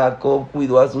Isaac, Jacob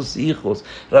cuidó a sus hijos,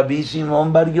 Rabbi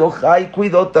Shimon Bar Yochai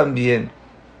cuidó también.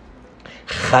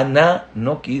 Haná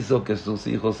no quiso que sus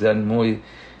hijos sean muy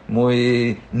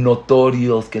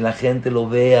notorios, que la gente lo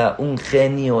vea, un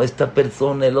genio, esta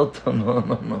persona, el otro,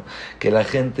 no, que la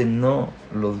gente no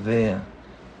los vea.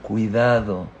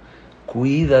 Cuidado.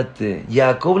 Cuídate.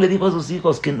 Jacob le dijo a sus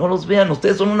hijos que no los vean.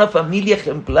 Ustedes son una familia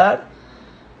ejemplar.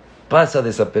 Pasa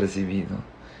desapercibido.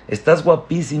 Estás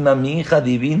guapísima, mi hija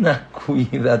divina.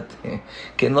 Cuídate.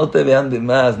 Que no te vean de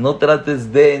más. No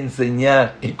trates de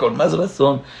enseñar. Y con más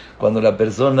razón, cuando la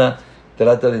persona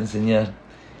trata de enseñar.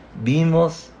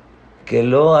 Vimos que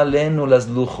lo alenu, las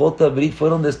lujot abrit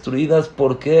fueron destruidas.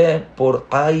 ¿Por qué? Por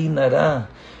Ain Hará.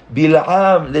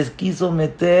 Bilaam les quiso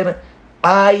meter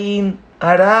Ain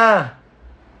Hará.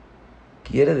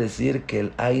 Quiere decir que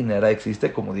el Ain Hará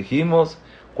existe, como dijimos,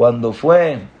 cuando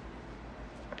fue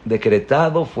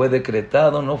decretado,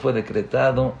 no fue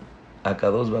decretado,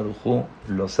 Akadosh Baruj Hu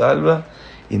lo salva.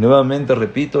 Y nuevamente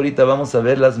repito, ahorita vamos a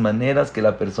ver las maneras que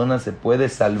la persona se puede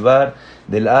salvar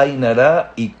del Ain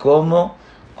Hará y cómo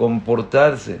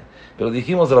comportarse. Pero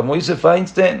dijimos, Ramoise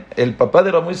Feinstein, el papá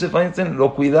de Ramoise Feinstein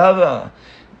lo cuidaba.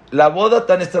 La boda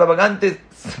tan extravagante,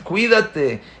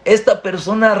 cuídate. Esta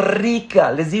persona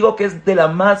rica, les digo que es de la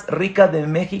más rica de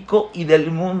México y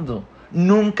del mundo.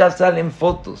 Nunca salen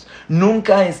fotos,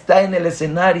 nunca está en el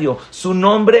escenario. Su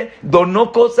nombre,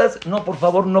 donó cosas. No, por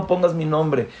favor, no pongas mi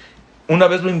nombre. Una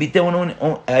vez lo invité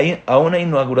a una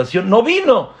inauguración, no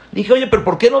vino. Le dije, oye, pero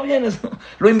 ¿por qué no vienes?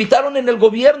 Lo invitaron en el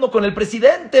gobierno con el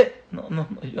presidente. No,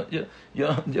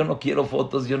 yo no quiero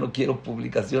fotos, yo no quiero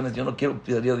publicaciones, yo no quiero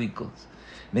periódicos.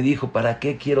 Me dijo, ¿para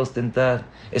qué quiero ostentar?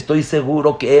 Estoy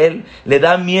seguro que él le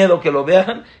da miedo que lo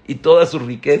vean y toda su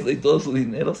riqueza y todo su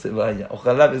dinero se vaya.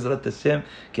 Ojalá, Bezrat Hashem,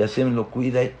 que Hashem lo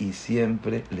cuide y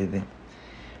siempre le dé.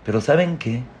 Pero ¿saben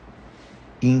qué?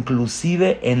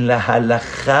 Inclusive en la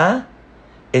halajá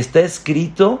está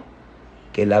escrito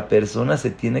que la persona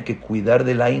se tiene que cuidar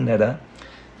del Ain Hará.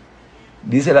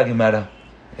 Dice la Gemara,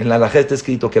 en la halajá está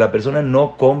escrito que la persona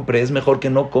no compre, es mejor que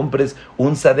no compres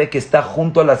un sadé que está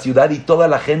junto a la ciudad y toda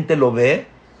la gente lo ve,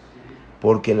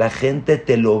 porque la gente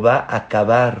te lo va a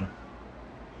acabar.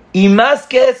 Y más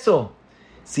que eso,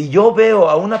 si yo veo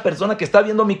a una persona que está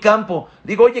viendo mi campo,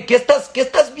 digo, oye, ¿qué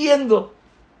estás viendo?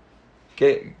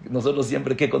 Que nosotros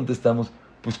siempre, ¿qué contestamos?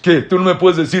 Pues, ¿qué? Tú no me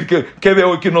puedes decir qué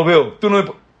veo y qué no veo. Tú no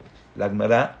me La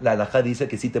Gemara, la halajá dice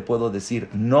que sí te puedo decir,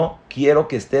 no quiero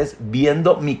que estés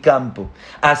viendo mi campo.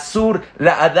 Asur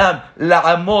la Adam, la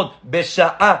Amod,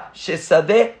 Besha'a,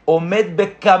 Shesade, Omed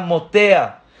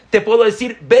Bekamotea. Te puedo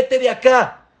decir, vete de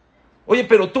acá. Oye,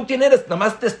 pero tú quién eres, nada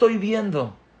más te estoy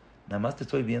viendo. Nada más te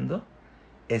estoy viendo.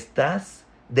 Estás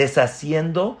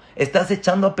deshaciendo, estás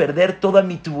echando a perder toda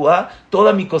mi tuá,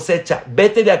 toda mi cosecha.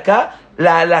 Vete de acá.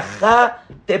 La halajá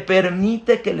te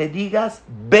permite que le digas,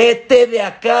 vete de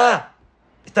acá.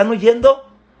 ¿Están oyendo?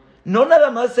 No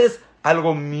nada más es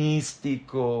algo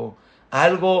místico,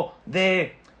 algo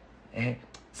de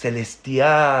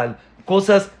celestial,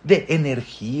 cosas de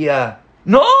energía.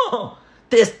 No,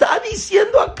 te está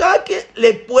diciendo acá que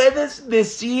le puedes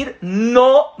decir,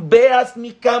 no veas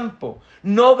mi campo,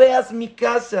 no veas mi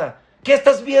casa. ¿Qué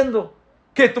estás viendo?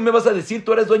 ¿Qué, tú me vas a decir,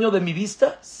 tú eres dueño de mi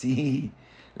vista? Sí.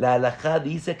 La halajá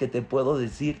dice que te puedo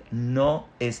decir, no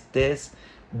estés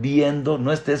viendo,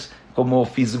 no estés como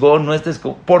fisgón, no estés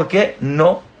como... ¿Por qué?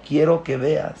 No quiero que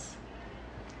veas.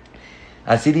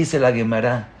 Así dice la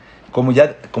Gemara. Como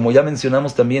ya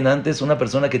mencionamos también antes, una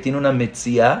persona que tiene una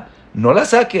metziá, no la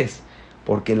saques,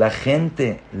 porque la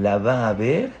gente la va a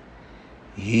ver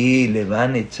y le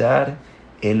van a echar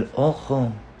el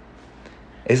ojo.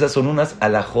 Esas son unas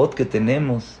halajot que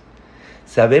tenemos.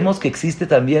 Sabemos que existe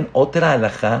también otra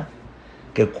halajá,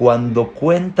 que cuando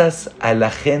cuentas a la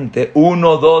gente,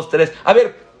 1, 2, 3, a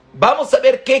ver, vamos a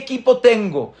ver qué equipo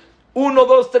tengo, 1,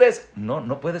 2, 3,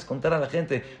 no puedes contar a la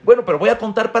gente. Bueno, pero voy a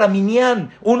contar para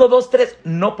Minyan, 1, 2, 3,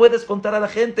 no puedes contar a la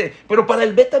gente, pero para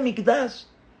el Bet HaMikdash,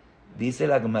 dice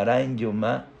la Gemara en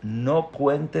Yomá, no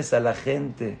cuentes a la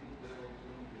gente,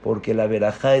 porque la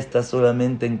verajá está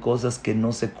solamente en cosas que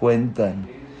no se cuentan.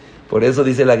 Por eso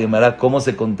dice la Gemara, ¿cómo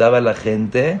se contaba la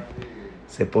gente?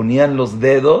 Se ponían los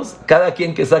dedos, cada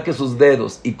quien que saque sus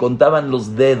dedos, y contaban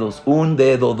los dedos, 1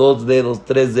 dedo, 2 dedos,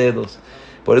 3 dedos.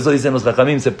 Por eso dicen los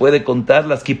jajamim, se puede contar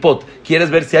las kipot.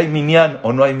 ¿Quieres ver si hay minyan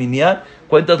o no hay minyan?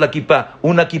 Cuentas la kipá,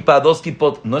 1 kipá, 2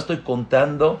 kipot. No estoy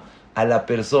contando a la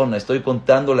persona, estoy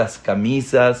contando las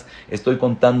camisas, estoy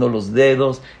contando los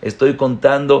dedos, estoy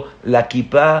contando la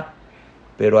kipá,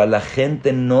 pero a la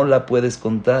gente no la puedes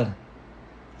contar.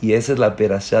 Y esa es la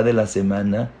perashá de la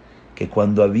semana, que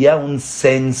cuando había un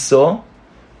censo,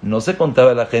 no se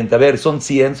contaba a la gente, a ver, son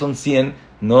 100,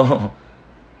 no.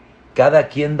 Cada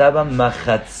quien daba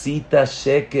mahatzita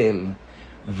shekel.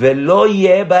 Velo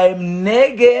yebaem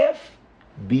negev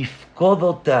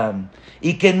bifkodotam.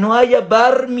 Y que no haya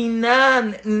bar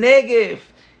minan, negev,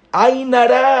 Ain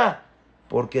Hará.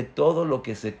 Porque todo lo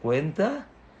que se cuenta,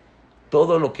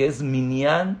 todo lo que es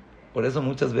minyan, por eso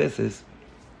muchas veces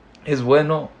es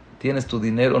bueno, tienes tu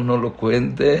dinero, no lo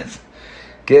cuentes.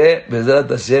 Que Bezrat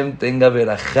Hashem tenga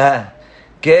verajá.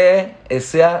 Que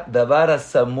sea davar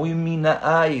asamuy mina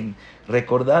ain.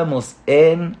 Recordamos,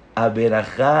 en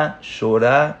averajá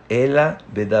shorá ela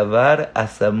bedavar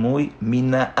asamuy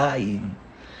mina ain.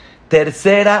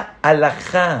 Tercera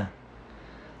alajá.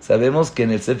 Sabemos que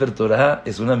en el Sefer Torah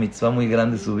es una mitzvah muy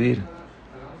grande subir.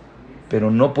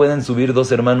 Pero no pueden subir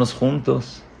 2 hermanos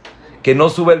juntos. Que no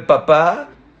suba el papá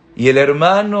y el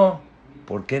hermano.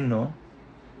 ¿Por qué no?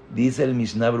 Dice el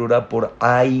Mishnah Brura, por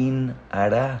Ain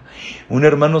Hará. Un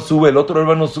hermano sube, el otro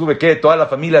hermano sube. ¿Qué? ¿Toda la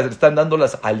familia le están dando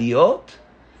las aliot?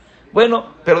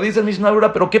 Bueno, pero dice el Mishnah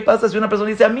Brura, ¿pero qué pasa si una persona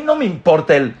dice, a mí no me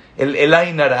importa el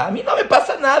Ain Hará? A mí no me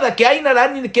pasa nada. ¿Qué Ain Hará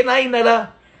ni qué Ain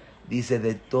Hará? Dice,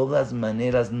 de todas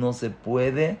maneras no se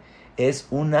puede. Es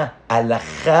una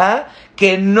alajá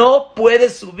que no puede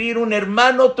subir un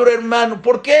hermano a otro hermano.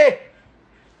 ¿Por qué?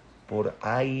 Por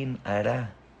Ain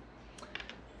Hará.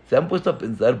 ¿Se han puesto a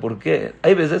pensar por qué?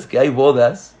 Hay veces que hay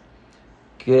bodas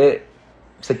que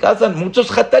se casan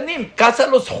muchos hatanim.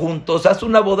 Cásalos juntos, haz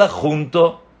una boda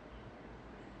junto.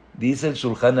 Dice el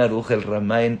Shulchan Aruch, el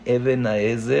Ramá en Eben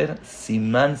Haezer,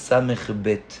 Siman Samech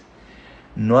Bet.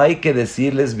 No hay que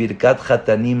decirles Birkat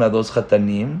Hatanim a 2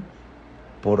 hatanim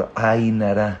por Ain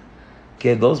Hará.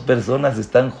 Que 2 personas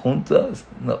están juntas.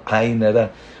 No, Ain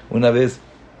Hará. Una vez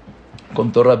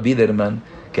contó Rab Biderman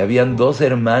que habían 2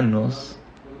 hermanos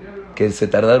que se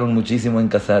tardaron muchísimo en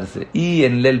casarse. Y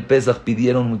en Lel Pesach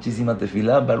pidieron muchísima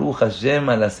tefilá. Baruch Hashem,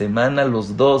 a la semana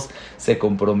los 2 se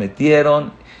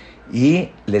comprometieron y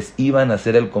les iban a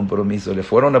hacer el compromiso. Le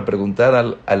fueron a preguntar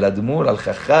al Admur, al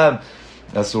Jajam,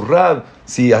 a su Rab,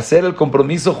 si hacer el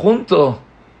compromiso junto.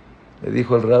 Le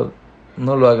dijo el Rab,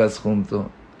 no lo hagas junto.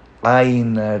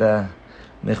 Ain Hará,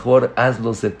 mejor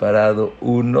hazlo separado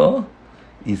uno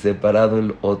y separado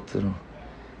el otro.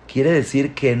 Quiere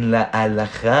decir que en la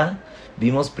halajá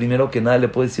vimos primero que nada, le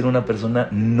puede decir a una persona,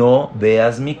 no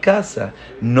veas mi casa,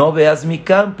 no veas mi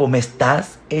campo, me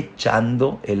estás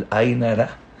echando el Ain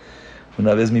Hará.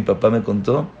 Una vez mi papá me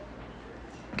contó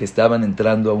que estaban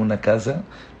entrando a una casa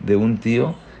de un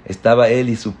tío, estaba él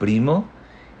y su primo,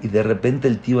 y de repente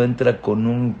el tío entra con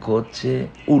un coche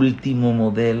último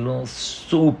modelo,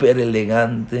 súper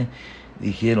elegante.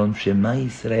 Dijeron, Shema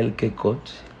Israel, ¿qué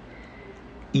coche?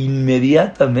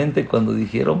 Inmediatamente cuando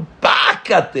dijeron,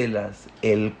 pácatelas,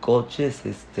 el coche se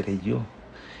estrelló.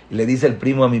 Y le dice el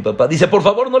primo a mi papá, dice, por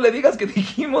favor no le digas que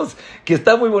dijimos que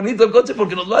está muy bonito el coche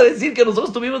porque nos va a decir que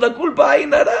nosotros tuvimos la culpa.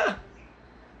 Ain Hará.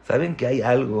 ¿Saben que hay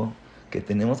algo que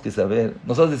tenemos que saber?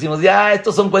 Nosotros decimos, ya,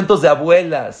 estos son cuentos de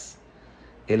abuelas.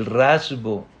 El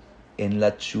Rashbo en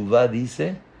la Tshuvá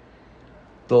dice,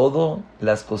 todas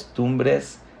las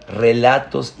costumbres,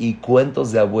 relatos y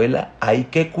cuentos de abuela hay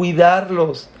que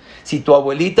cuidarlos. Si tu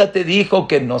abuelita te dijo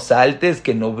que no saltes,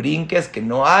 que no brinques, que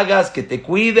no hagas, que te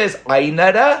cuides, Ain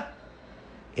Hará.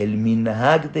 El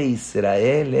minhag de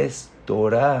Israel es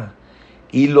Torah.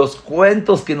 Y los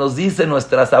cuentos que nos dicen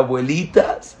nuestras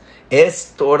abuelitas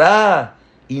es Torah.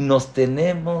 Y nos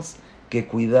tenemos que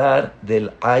cuidar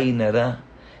del Ain Hará.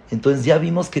 Entonces ya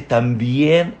vimos que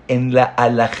también en la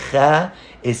halajá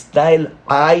está el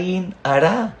Ain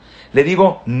Hará. Le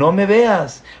digo, no me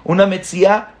veas. Una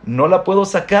metziá no la puedo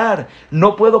sacar.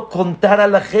 No puedo contar a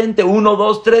la gente. 1,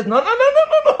 2, 3. No.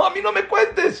 A mí no me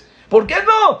cuentes. ¿Por qué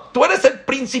no? Tú eres el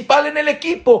principal en el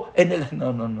equipo.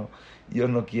 No. Yo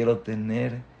no quiero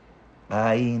tener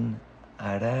Ain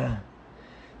Hará.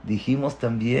 Dijimos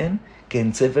también que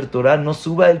en Sefer Torah no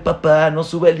suba el papá, no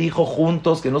suba el hijo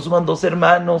juntos, que no suban 2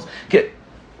 hermanos. Que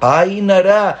Ain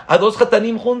Hará, a 2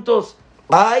 hatanim juntos.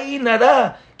 Ain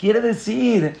Hará. Quiere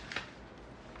decir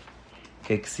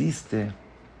que existe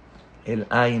el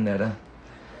Ain Hará.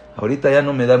 Ahorita ya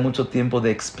no me da mucho tiempo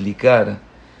de explicar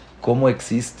cómo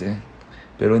existe,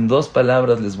 pero en 2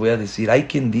 palabras les voy a decir. Hay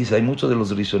quien dice, hay muchos de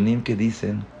los Rishonim que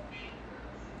dicen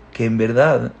que en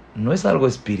verdad no es algo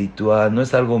espiritual, no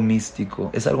es algo místico,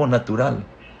 es algo natural.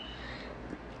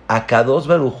 A Kadosh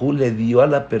Baruj Hu le dio a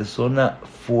la persona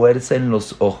fuerza en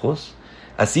los ojos,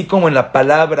 así como en la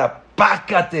palabra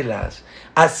pácatelas,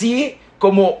 así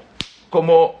como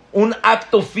un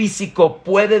acto físico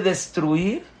puede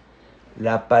destruir,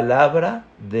 la palabra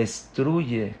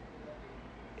destruye,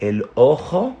 el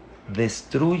ojo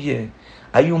destruye.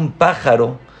 Hay un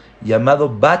pájaro llamado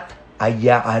Bat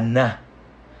Ayahaná,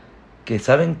 que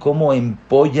 ¿saben cómo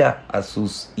empolla a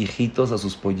sus hijitos, a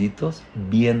sus pollitos?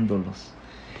 Viéndolos.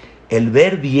 El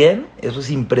ver bien, eso es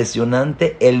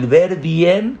impresionante, el ver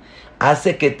bien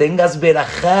hace que tengas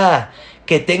verajá,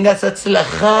 que tengas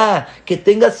atzlajá, que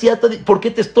tengas siata. ¿Por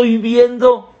qué te estoy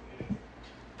viendo?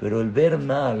 Pero el ver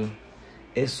mal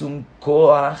es un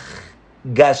koach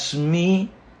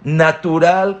gashmi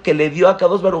natural que le dio a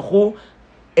Kadosh Baruj Hu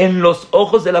en los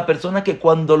ojos de la persona, que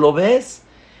cuando lo ves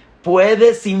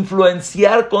puedes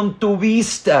influenciar con tu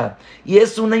vista, y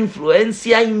es una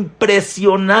influencia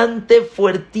impresionante,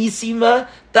 fuertísima,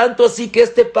 tanto así que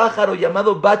este pájaro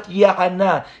llamado Bat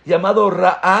Yahaná, llamado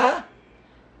Ra'á,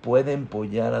 puede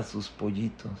empollar a sus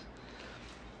pollitos.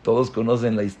 Todos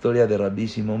conocen la historia de Rabbi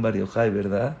Shimon Bar Yochai,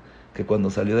 ¿verdad? Que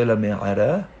cuando salió de la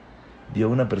Mehará, vio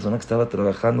una persona que estaba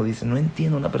trabajando. Dice, no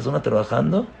entiendo, ¿una persona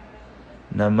trabajando?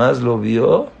 Nada más lo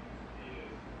vio,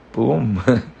 ¡pum!,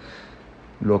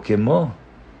 lo quemó.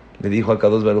 Le dijo a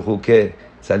Kadosh Baruj Hu, ¿qué?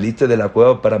 ¿Saliste de la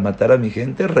cueva para matar a mi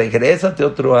gente? Regrésate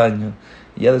otro año.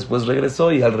 Y ya después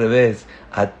regresó, y al revés,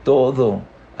 a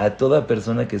toda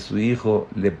persona que su hijo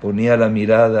le ponía la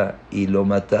mirada y lo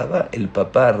mataba, el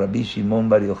papá, Rabbi Shimon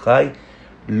Bar Yochai,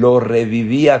 lo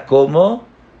revivía. ¿Cómo?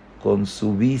 Con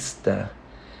su vista.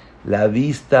 La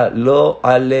vista, lo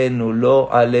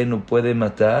alenu puede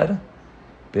matar,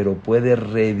 pero puede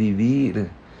revivir.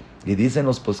 Y dicen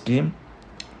los poskim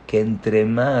que entre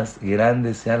más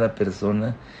grande sea la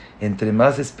persona, entre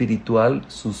más espiritual,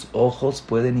 sus ojos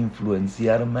pueden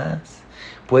influenciar más,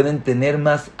 pueden tener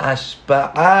más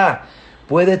ashpa'ah,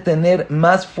 puede tener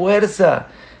más fuerza.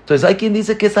 Entonces hay quien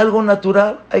dice que es algo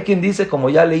natural, hay quien dice, como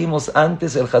ya leímos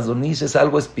antes, el Hazon Ish es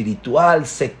algo espiritual,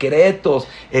 secretos,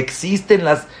 existen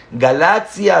las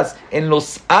galaxias, en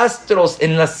los astros,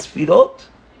 en las sfirot,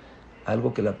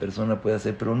 algo que la persona puede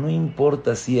hacer, pero no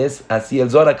importa si es así. El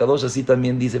Zohar HaKadosh así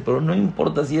también dice, pero no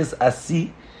importa si es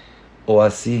así, o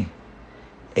así.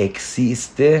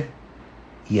 Existe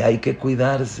y hay que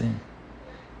cuidarse.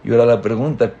 Y ahora la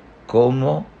pregunta,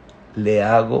 ¿cómo le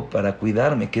hago para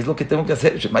cuidarme? ¿Qué es lo que tengo que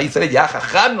hacer? Shema Israel, ya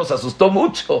jajam, nos asustó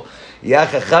mucho. Ya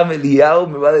jajam Eliyahu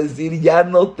me va a decir, ya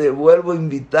no te vuelvo a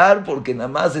invitar porque nada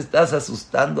más estás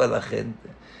asustando a la gente.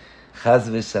 Haz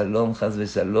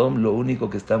shalom, lo único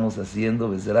que estamos haciendo,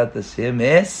 Bezrat Hashem,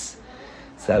 es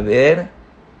saber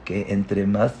que entre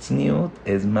más tzniut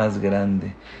es más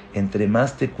grande. Entre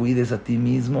más te cuides a ti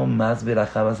mismo, más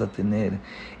verajá vas a tener.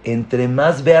 Entre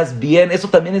más veas bien, eso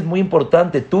también es muy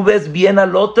importante. Tú ves bien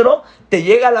al otro, te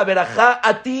llega la verajá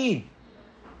a ti.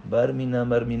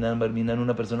 Barminan,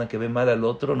 una persona que ve mal al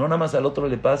otro, no nada más al otro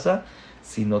le pasa,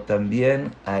 sino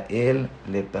también a él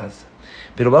le pasa.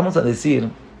 Pero vamos a decir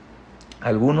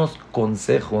algunos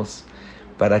consejos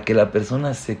para que la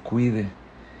persona se cuide.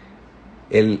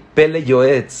 El Pele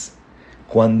Yoetz,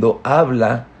 cuando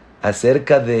habla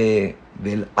acerca del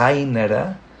Ain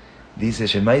Hará, dice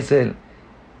Shema Israel,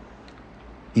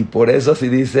 y por eso sí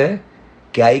dice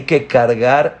que hay que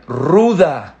cargar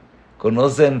ruda.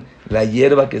 ¿Conocen la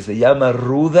hierba que se llama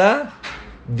ruda?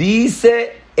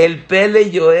 Dice el Pele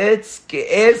Yoetz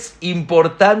que es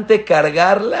importante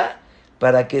cargarla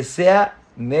para que sea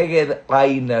Neged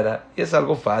Ain Hará. Y es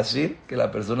algo fácil, que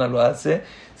la persona lo hace.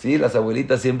 Sí, las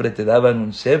abuelitas siempre te daban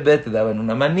un shebet, te daban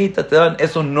una manita, te daban...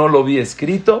 Eso no lo vi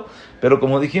escrito, pero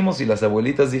como dijimos, si las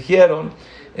abuelitas dijeron,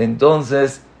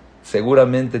 entonces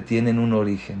seguramente tienen un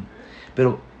origen.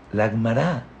 Pero la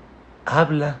Gemara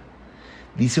habla,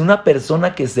 dice una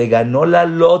persona que se ganó la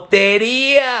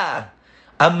lotería.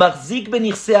 Amachzik ben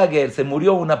Ichseager, se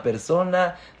murió una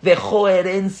persona, dejó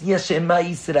herencia Shema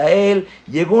Israel,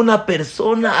 llegó una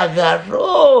persona,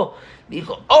 agarró,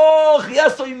 dijo, ¡oh,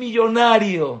 ya soy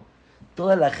millonario!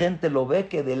 Toda la gente lo ve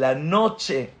que de la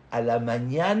noche a la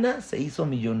mañana se hizo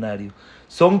millonario.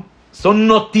 Son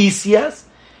noticias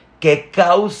que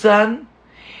causan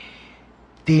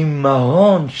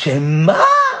timahón, Shema,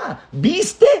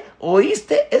 ¿viste?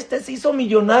 ¿Oíste? Este se hizo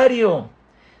millonario.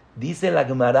 Dice la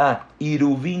Gemara,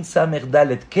 Iruvin Samech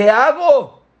Dalet, ¿qué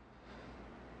hago?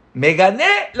 Me gané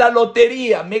la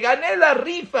lotería, me gané la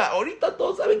rifa. Ahorita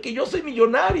todos saben que yo soy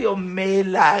millonario. Me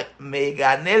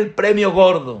gané el premio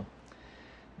gordo.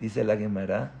 Dice la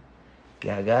Gemara,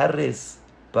 que agarres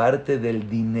parte del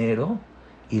dinero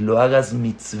y lo hagas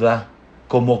mitzvah.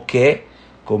 ¿Cómo qué?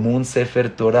 Como un Sefer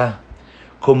Torah.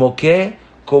 ¿Cómo qué?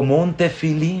 Como un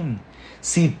tefilim.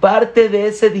 Si parte de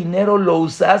ese dinero lo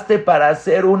usaste para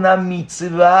hacer una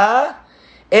mitzvah,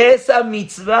 esa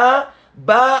mitzvah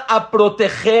va a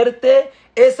protegerte,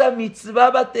 esa mitzvah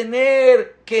va a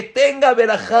tener que tenga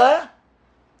verajá.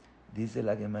 Dice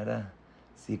la Gemara,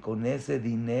 si con ese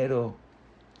dinero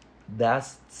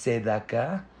das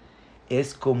tzedakah,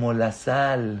 es como la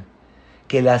sal,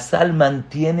 que la sal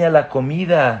mantiene a la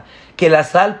comida, que la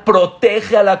sal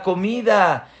protege a la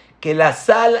comida, que la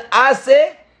sal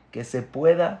hace que se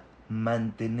pueda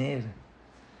mantener.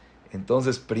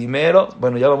 Entonces, primero,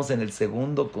 ya vamos en el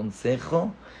segundo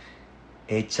consejo,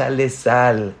 échale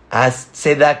sal, haz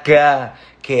tzedakah,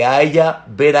 que haya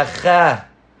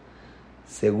verajá.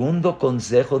 Segundo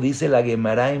consejo, dice la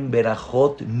Gemara en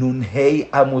Berajot Nunhei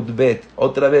Amudbet.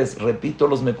 Otra vez, repito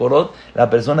los mekorot, la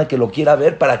persona que lo quiera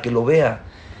ver para que lo vea.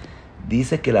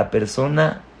 Dice que la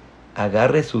persona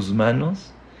agarre sus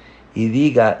manos y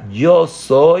diga, yo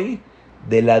soy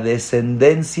de la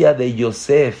descendencia de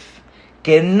Yosef,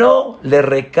 que no le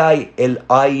recae el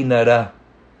Ain Hará.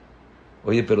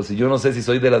 Oye, pero si yo no sé si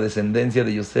soy de la descendencia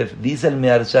de Yosef, dice el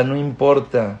Meharsha, no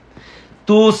importa.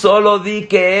 Tú solo di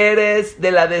que eres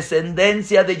de la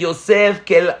descendencia de Yosef,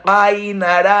 que el Ain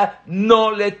Hará no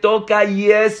le toca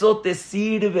y eso te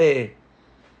sirve.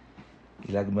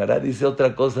 Y la Gemara dice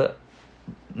otra cosa,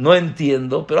 no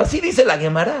entiendo, pero así dice la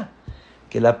Gemara,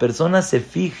 que la persona se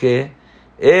fije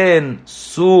en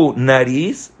su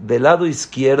nariz del lado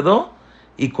izquierdo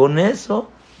y con eso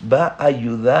va a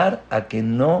ayudar a que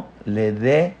no le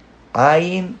dé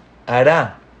Ain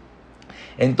Hará.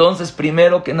 Entonces,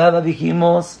 primero que nada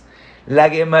dijimos, la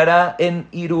Gemara en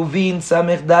Iruvin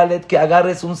Samech Dalet, que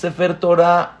agarres un Sefer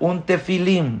Torah, un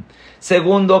tefilim.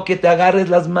 Segundo, que te agarres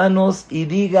las manos y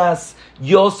digas,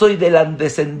 yo soy de la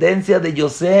descendencia de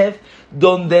Yosef,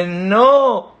 donde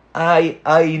no hay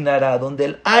Ain Hará, donde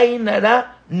el Ain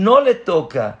Hará no le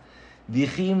toca.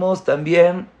 Dijimos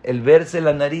también el verse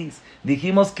la nariz.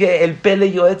 Dijimos que el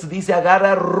Pele Yoetz dice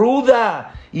agarra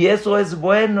ruda y eso es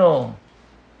bueno.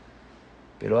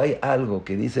 Pero hay algo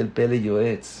que dice el Pele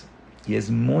Yoetz y es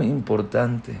muy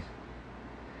importante,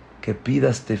 que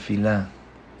pidas tefilá,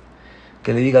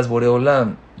 que le digas,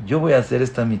 Boreolam, yo voy a hacer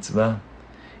esta mitzvah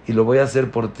y lo voy a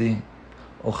hacer por ti.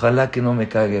 Ojalá que no me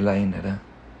caiga el Ain Hará.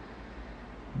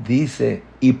 Dice,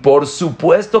 y por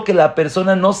supuesto que la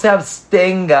persona no se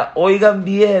abstenga, oigan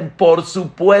bien, por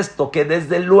supuesto que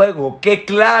desde luego, que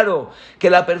claro, que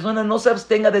la persona no se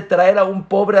abstenga de traer a un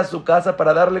pobre a su casa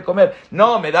para darle comer.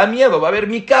 No, me da miedo, va a ver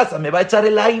mi casa, me va a echar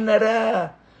el Ain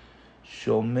Hará.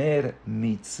 Shomer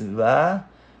mitzvah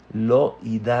lo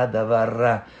ida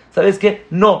davarra. ¿Sabes qué?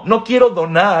 No quiero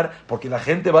donar porque la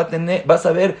gente va a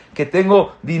saber que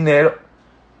tengo dinero.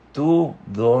 Tú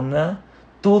dona,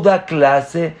 tú da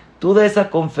clase, tú da esa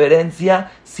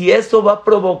conferencia. Si eso va a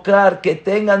provocar que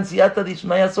tengan siata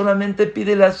dishmaya, solamente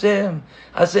pídele a Hashem.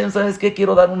 Hashem, ¿sabes qué?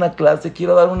 Quiero dar una clase,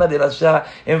 quiero dar una derashá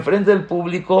enfrente del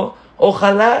público.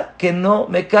 Ojalá que no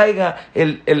me caiga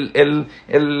el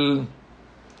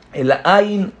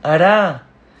Ain Hará.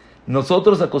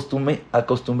 Nosotros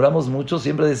acostumbramos mucho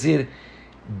siempre a decir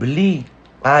Bli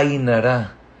Ain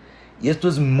Hará. Y esto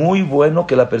es muy bueno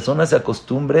que la persona se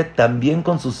acostumbre también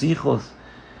con sus hijos.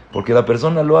 Porque la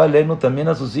persona lo aleno también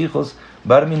a sus hijos.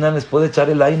 Barminan les puede echar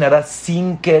el Ain Hará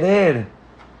sin querer.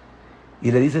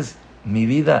 Y le dices, mi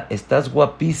vida, estás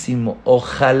guapísimo.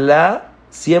 Ojalá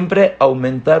siempre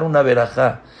aumentar una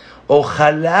verajá.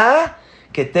 Ojalá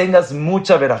que tengas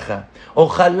mucha verajá.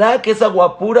 Ojalá que esa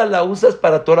guapura la uses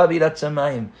para Torah Virat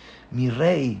Shamayim. Mi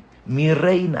rey, mi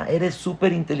reina, eres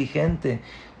súper inteligente,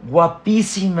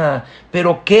 guapísima,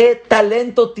 pero qué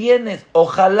talento tienes.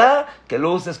 Ojalá que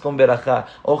lo uses con verajá.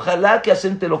 Ojalá que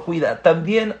Hashem te lo cuida.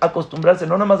 También acostumbrarse,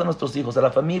 no nada más a nuestros hijos, a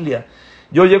la familia.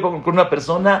 Yo llego con una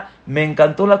persona, me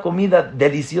encantó la comida,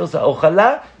 deliciosa.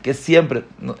 Ojalá que siempre...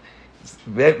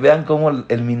 Vean cómo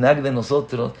el minag de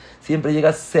nosotros siempre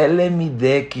llega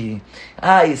Selemideki.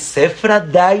 Ay, Sefra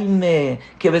Daime,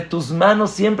 que de tus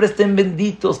manos siempre estén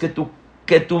benditos,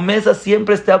 que tu mesa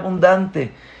siempre esté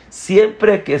abundante.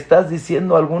 Siempre que estás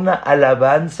diciendo alguna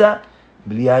alabanza,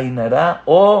 Bli Ain Hará,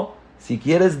 o si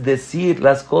quieres decir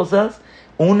las cosas,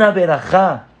 una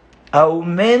verajá.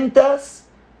 Aumentas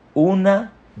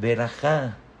una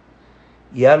verajá.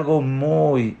 Y algo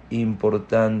muy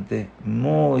importante,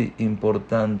 lo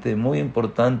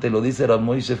dice Rav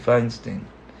Moshe Feinstein.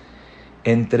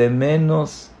 Entre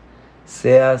menos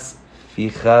seas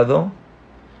fijado,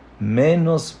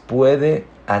 menos puede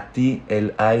a ti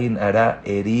el Ain Hará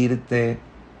herirte,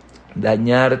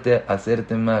 dañarte,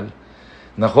 hacerte mal.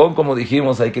 Najón, como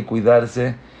dijimos, hay que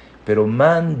cuidarse, pero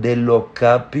man de lo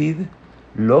capid,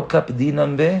 lo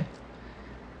capdinan be.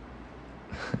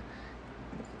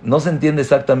 No se entiende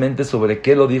exactamente sobre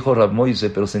qué lo dijo Rav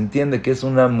Moshe, pero se entiende que es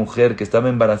una mujer que estaba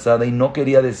embarazada y no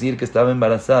quería decir que estaba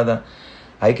embarazada.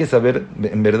 Hay que saber,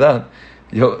 en verdad,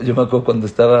 yo me acuerdo cuando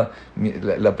estaba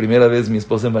la primera vez mi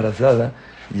esposa embarazada,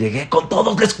 llegué con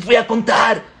todos, les fui a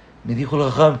contar. Me dijo el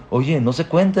Jajam, oye, no se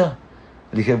cuenta.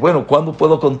 Le dije, bueno, ¿cuándo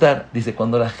puedo contar? Dice,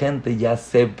 cuando la gente ya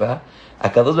sepa.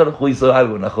 Akadosh Baruj Hu hizo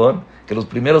algo, Najón, que los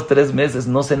primeros 3 meses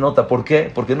no se nota. ¿Por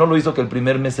qué? Porque no lo hizo que el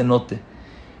primer mes se note.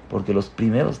 Porque los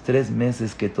primeros 3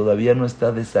 meses que todavía no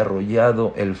está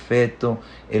desarrollado el feto,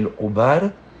 el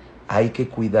ubar, hay que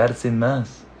cuidarse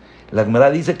más. La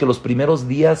Gemara dice que los primeros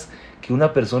días que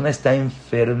una persona está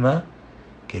enferma,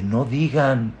 que no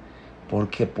digan,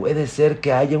 porque puede ser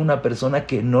que haya una persona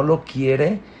que no lo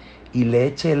quiere y le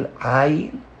eche el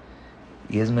ain,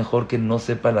 y es mejor que no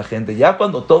sepa la gente. Ya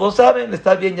cuando todos saben,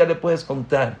 está bien, ya le puedes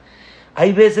contar.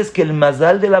 Hay veces que el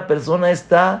mazal de la persona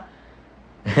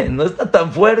no está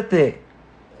tan fuerte.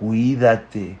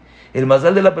 Cuídate. El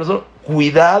mazal de la persona,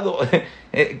 cuidado,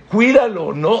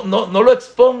 cuídalo, no lo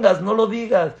expongas, no lo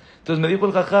digas. Entonces me dijo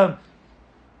el jajam,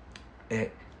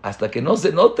 hasta que no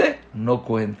se note, no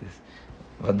cuentes.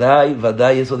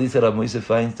 Vadai, eso dice Rav Moshe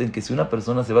Feinstein, que si una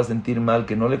persona se va a sentir mal,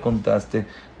 que no le contaste,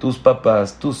 tus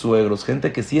papás, tus suegros,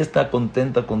 gente que sí está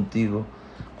contenta contigo,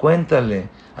 cuéntale.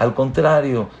 Al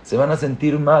contrario, se van a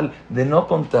sentir mal de no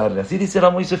contarle. Así dice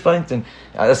Rav Moshe Feinstein.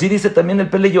 Así dice también el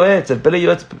Pele Yoetz. El Pele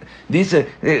Yoetz dice,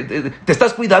 ¿te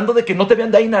estás cuidando de que no te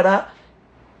vean de Ain Hará?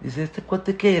 Dice, ¿este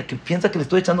cuate qué? El que piensa que le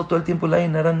estoy echando todo el tiempo el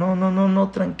Ain Hará. No,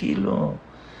 tranquilo.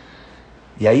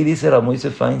 Y ahí dice Rav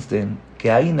Moshe Feinstein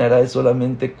que Ain Hará es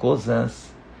solamente cosas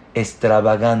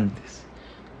extravagantes,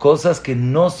 cosas que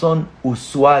no son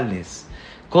usuales,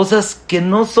 cosas que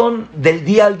no son del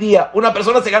día al día. Una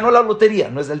persona se ganó la lotería,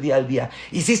 no es del día al día.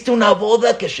 Hiciste una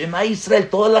boda que Shema Israel,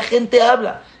 toda la gente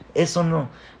habla. Eso no.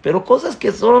 Pero cosas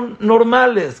que son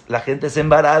normales. La gente se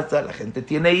embaraza, la gente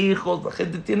tiene hijos, la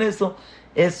gente tiene eso.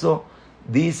 Eso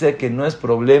dice que no es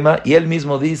problema. Y él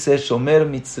mismo dice, Shomer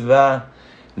mitzvah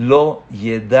lo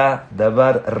yeda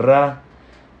davar ra,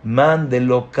 man de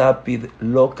lo capid,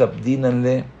 lo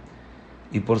capdinanle.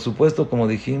 Y por supuesto, como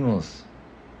dijimos,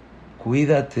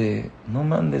 cuídate, no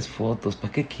mandes fotos,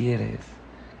 ¿para qué quieres?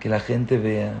 que la gente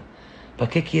vea? ¿Para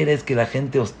qué quieres que la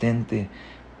gente ostente?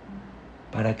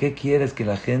 ¿Para qué quieres que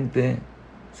la gente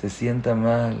se sienta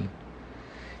mal?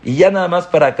 Y ya nada más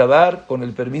para acabar, con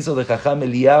el permiso de Jajam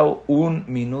Eliao, 1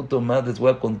 minuto más les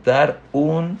voy a contar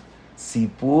un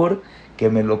sipur que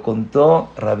me lo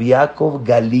contó Rabbi Yaakov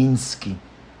Galinsky.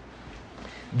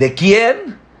 ¿De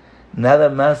quién? Nada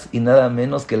más y nada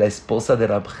menos que la esposa de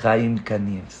Rab Chaim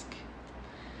Kanievsky.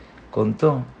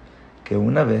 Contó que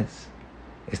una vez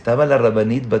estaba la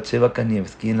Rabbanit Batsheva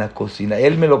Kanievsky en la cocina.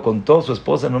 Él me lo contó, su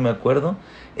esposa no me acuerdo.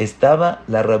 Estaba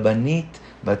la Rabbanit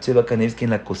Batsheva Kanievsky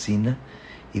en la cocina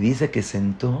y dice que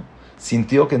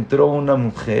sintió que entró una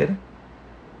mujer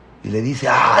y le dice: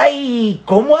 ¡ay!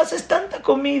 ¿Cómo haces tanta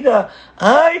comida?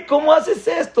 ¡Ay! ¿Cómo haces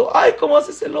esto? ¡Ay! ¿Cómo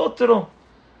haces el otro?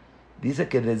 Dice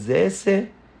que desde ese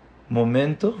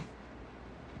momento,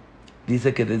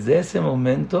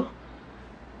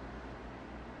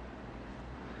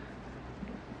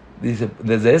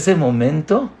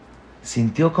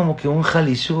 sintió como que un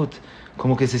halishut,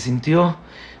 como que se sintió,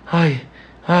 ¡ay!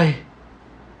 ¡ay!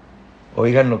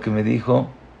 Oigan lo que me dijo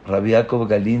Rabbi Yaakov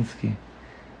Galinsky.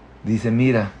 Dice: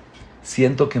 mira,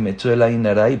 siento que me echó el Ain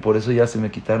Hará y por eso ya se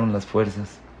me quitaron las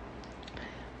fuerzas.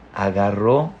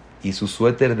 Agarró y su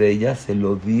suéter de ella se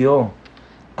lo dio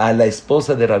a la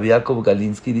esposa de Rabbi Yaakov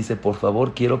Galinsky. Dice: por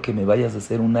favor, quiero que me vayas a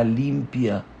hacer una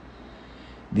limpia.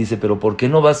 Dice: ¿pero por qué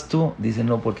no vas tú? Dice: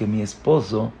 no, porque mi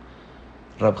esposo,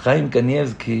 Rab Chaim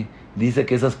Kanievsky, dice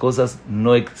que esas cosas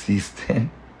no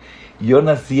existen. Yo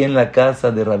nací en la casa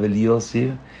de Rabel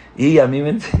Yosef y a mí me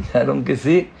enseñaron que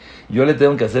sí. Yo le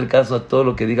tengo que hacer caso a todo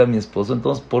lo que diga mi esposo.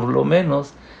 Entonces, por lo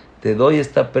menos, te doy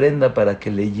esta prenda para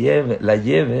que la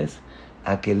lleves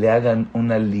a que le hagan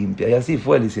una limpia. Y así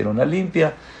fue, le hicieron una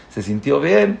limpia, se sintió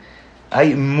bien.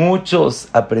 Hay muchos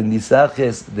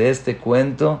aprendizajes de este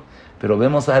cuento, pero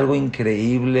vemos algo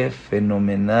increíble,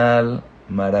 fenomenal,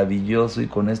 maravilloso, y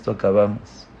con esto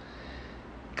acabamos.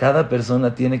 Cada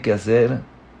persona tiene que hacer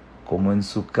como en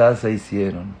su casa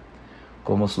hicieron,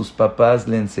 como sus papás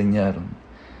le enseñaron.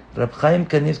 Rab Chaim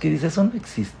Kanievsky dice: eso no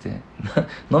existe.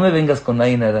 No me vengas con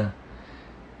Ain Hará.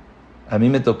 A mí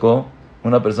me tocó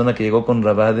una persona que llegó con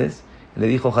rabades, le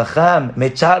dijo: Jajam, me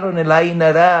echaron el Ain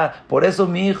Hará, por eso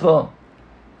mi hijo.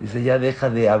 Dice: ya deja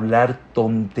de hablar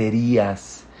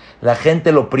tonterías. La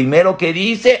gente lo primero que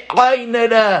dice: Ain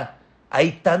Hará.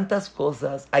 Hay tantas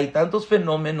cosas, hay tantos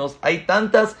fenómenos, hay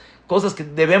tantas cosas que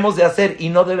debemos de hacer y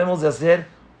no debemos de hacer.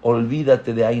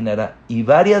 Olvídate de Ain Hará. Y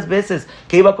varias veces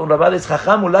que iba con rabades: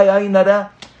 Jajam, ulay Ain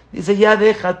Hará. Dice: ya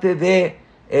déjate de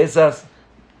esas.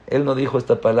 Él no dijo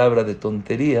esta palabra de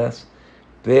tonterías,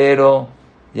 pero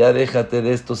ya déjate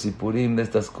de estos sipurim, de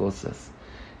estas cosas.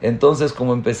 Entonces,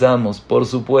 como empezamos, por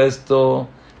supuesto,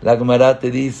 la Gemara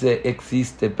te dice: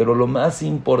 existe, pero lo más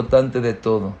importante de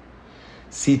todo,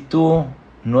 si tú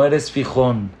no eres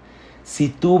fijón, si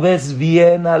tú ves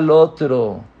bien al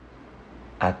otro,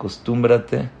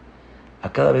 acostúmbrate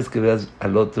a cada vez que veas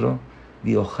al otro,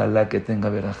 di: ojalá que tenga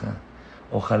verajá,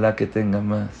 ojalá que tenga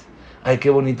más. Ay, qué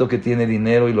bonito que tiene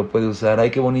dinero y lo puede usar.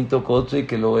 Ay, qué bonito coche y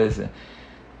que lo es.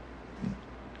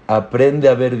 Aprende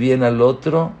a ver bien al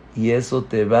otro y eso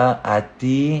te va a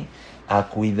ti a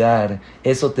cuidar.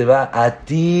 Eso te va a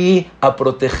ti a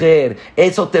proteger.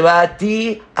 Eso te va a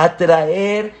ti a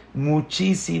traer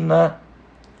muchísima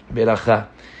verajá.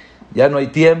 Ya no hay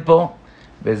tiempo.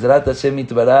 Bezrat Hashem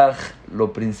Itbaraj,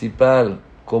 lo principal,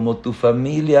 como tu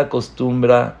familia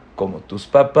acostumbra, como tus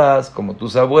papás, como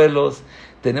tus abuelos.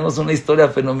 Tenemos una historia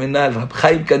fenomenal. Rab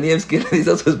Chaim Kanievsky le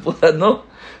dice a su esposa: no,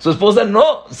 su esposa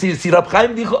no. Si Rab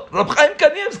Chaim dijo: Rab Chaim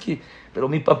Kanievsky, pero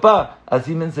mi papá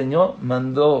así me enseñó,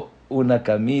 mandó una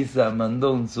camisa,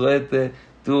 mandó un suéter,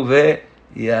 tú ve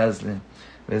y hazle.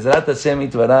 Bezrat Hashem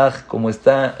Itbaraj, como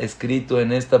está escrito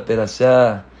en esta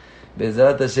perashá,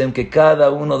 Bezrat Hashem, que cada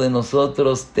uno de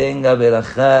nosotros tenga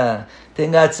verajá,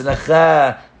 tenga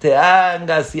atzlajá, te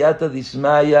haga siata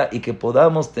dishmaya, y que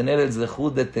podamos tener el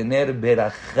zehut de tener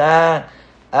verajá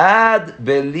ad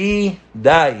beli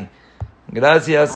dai. Gracias.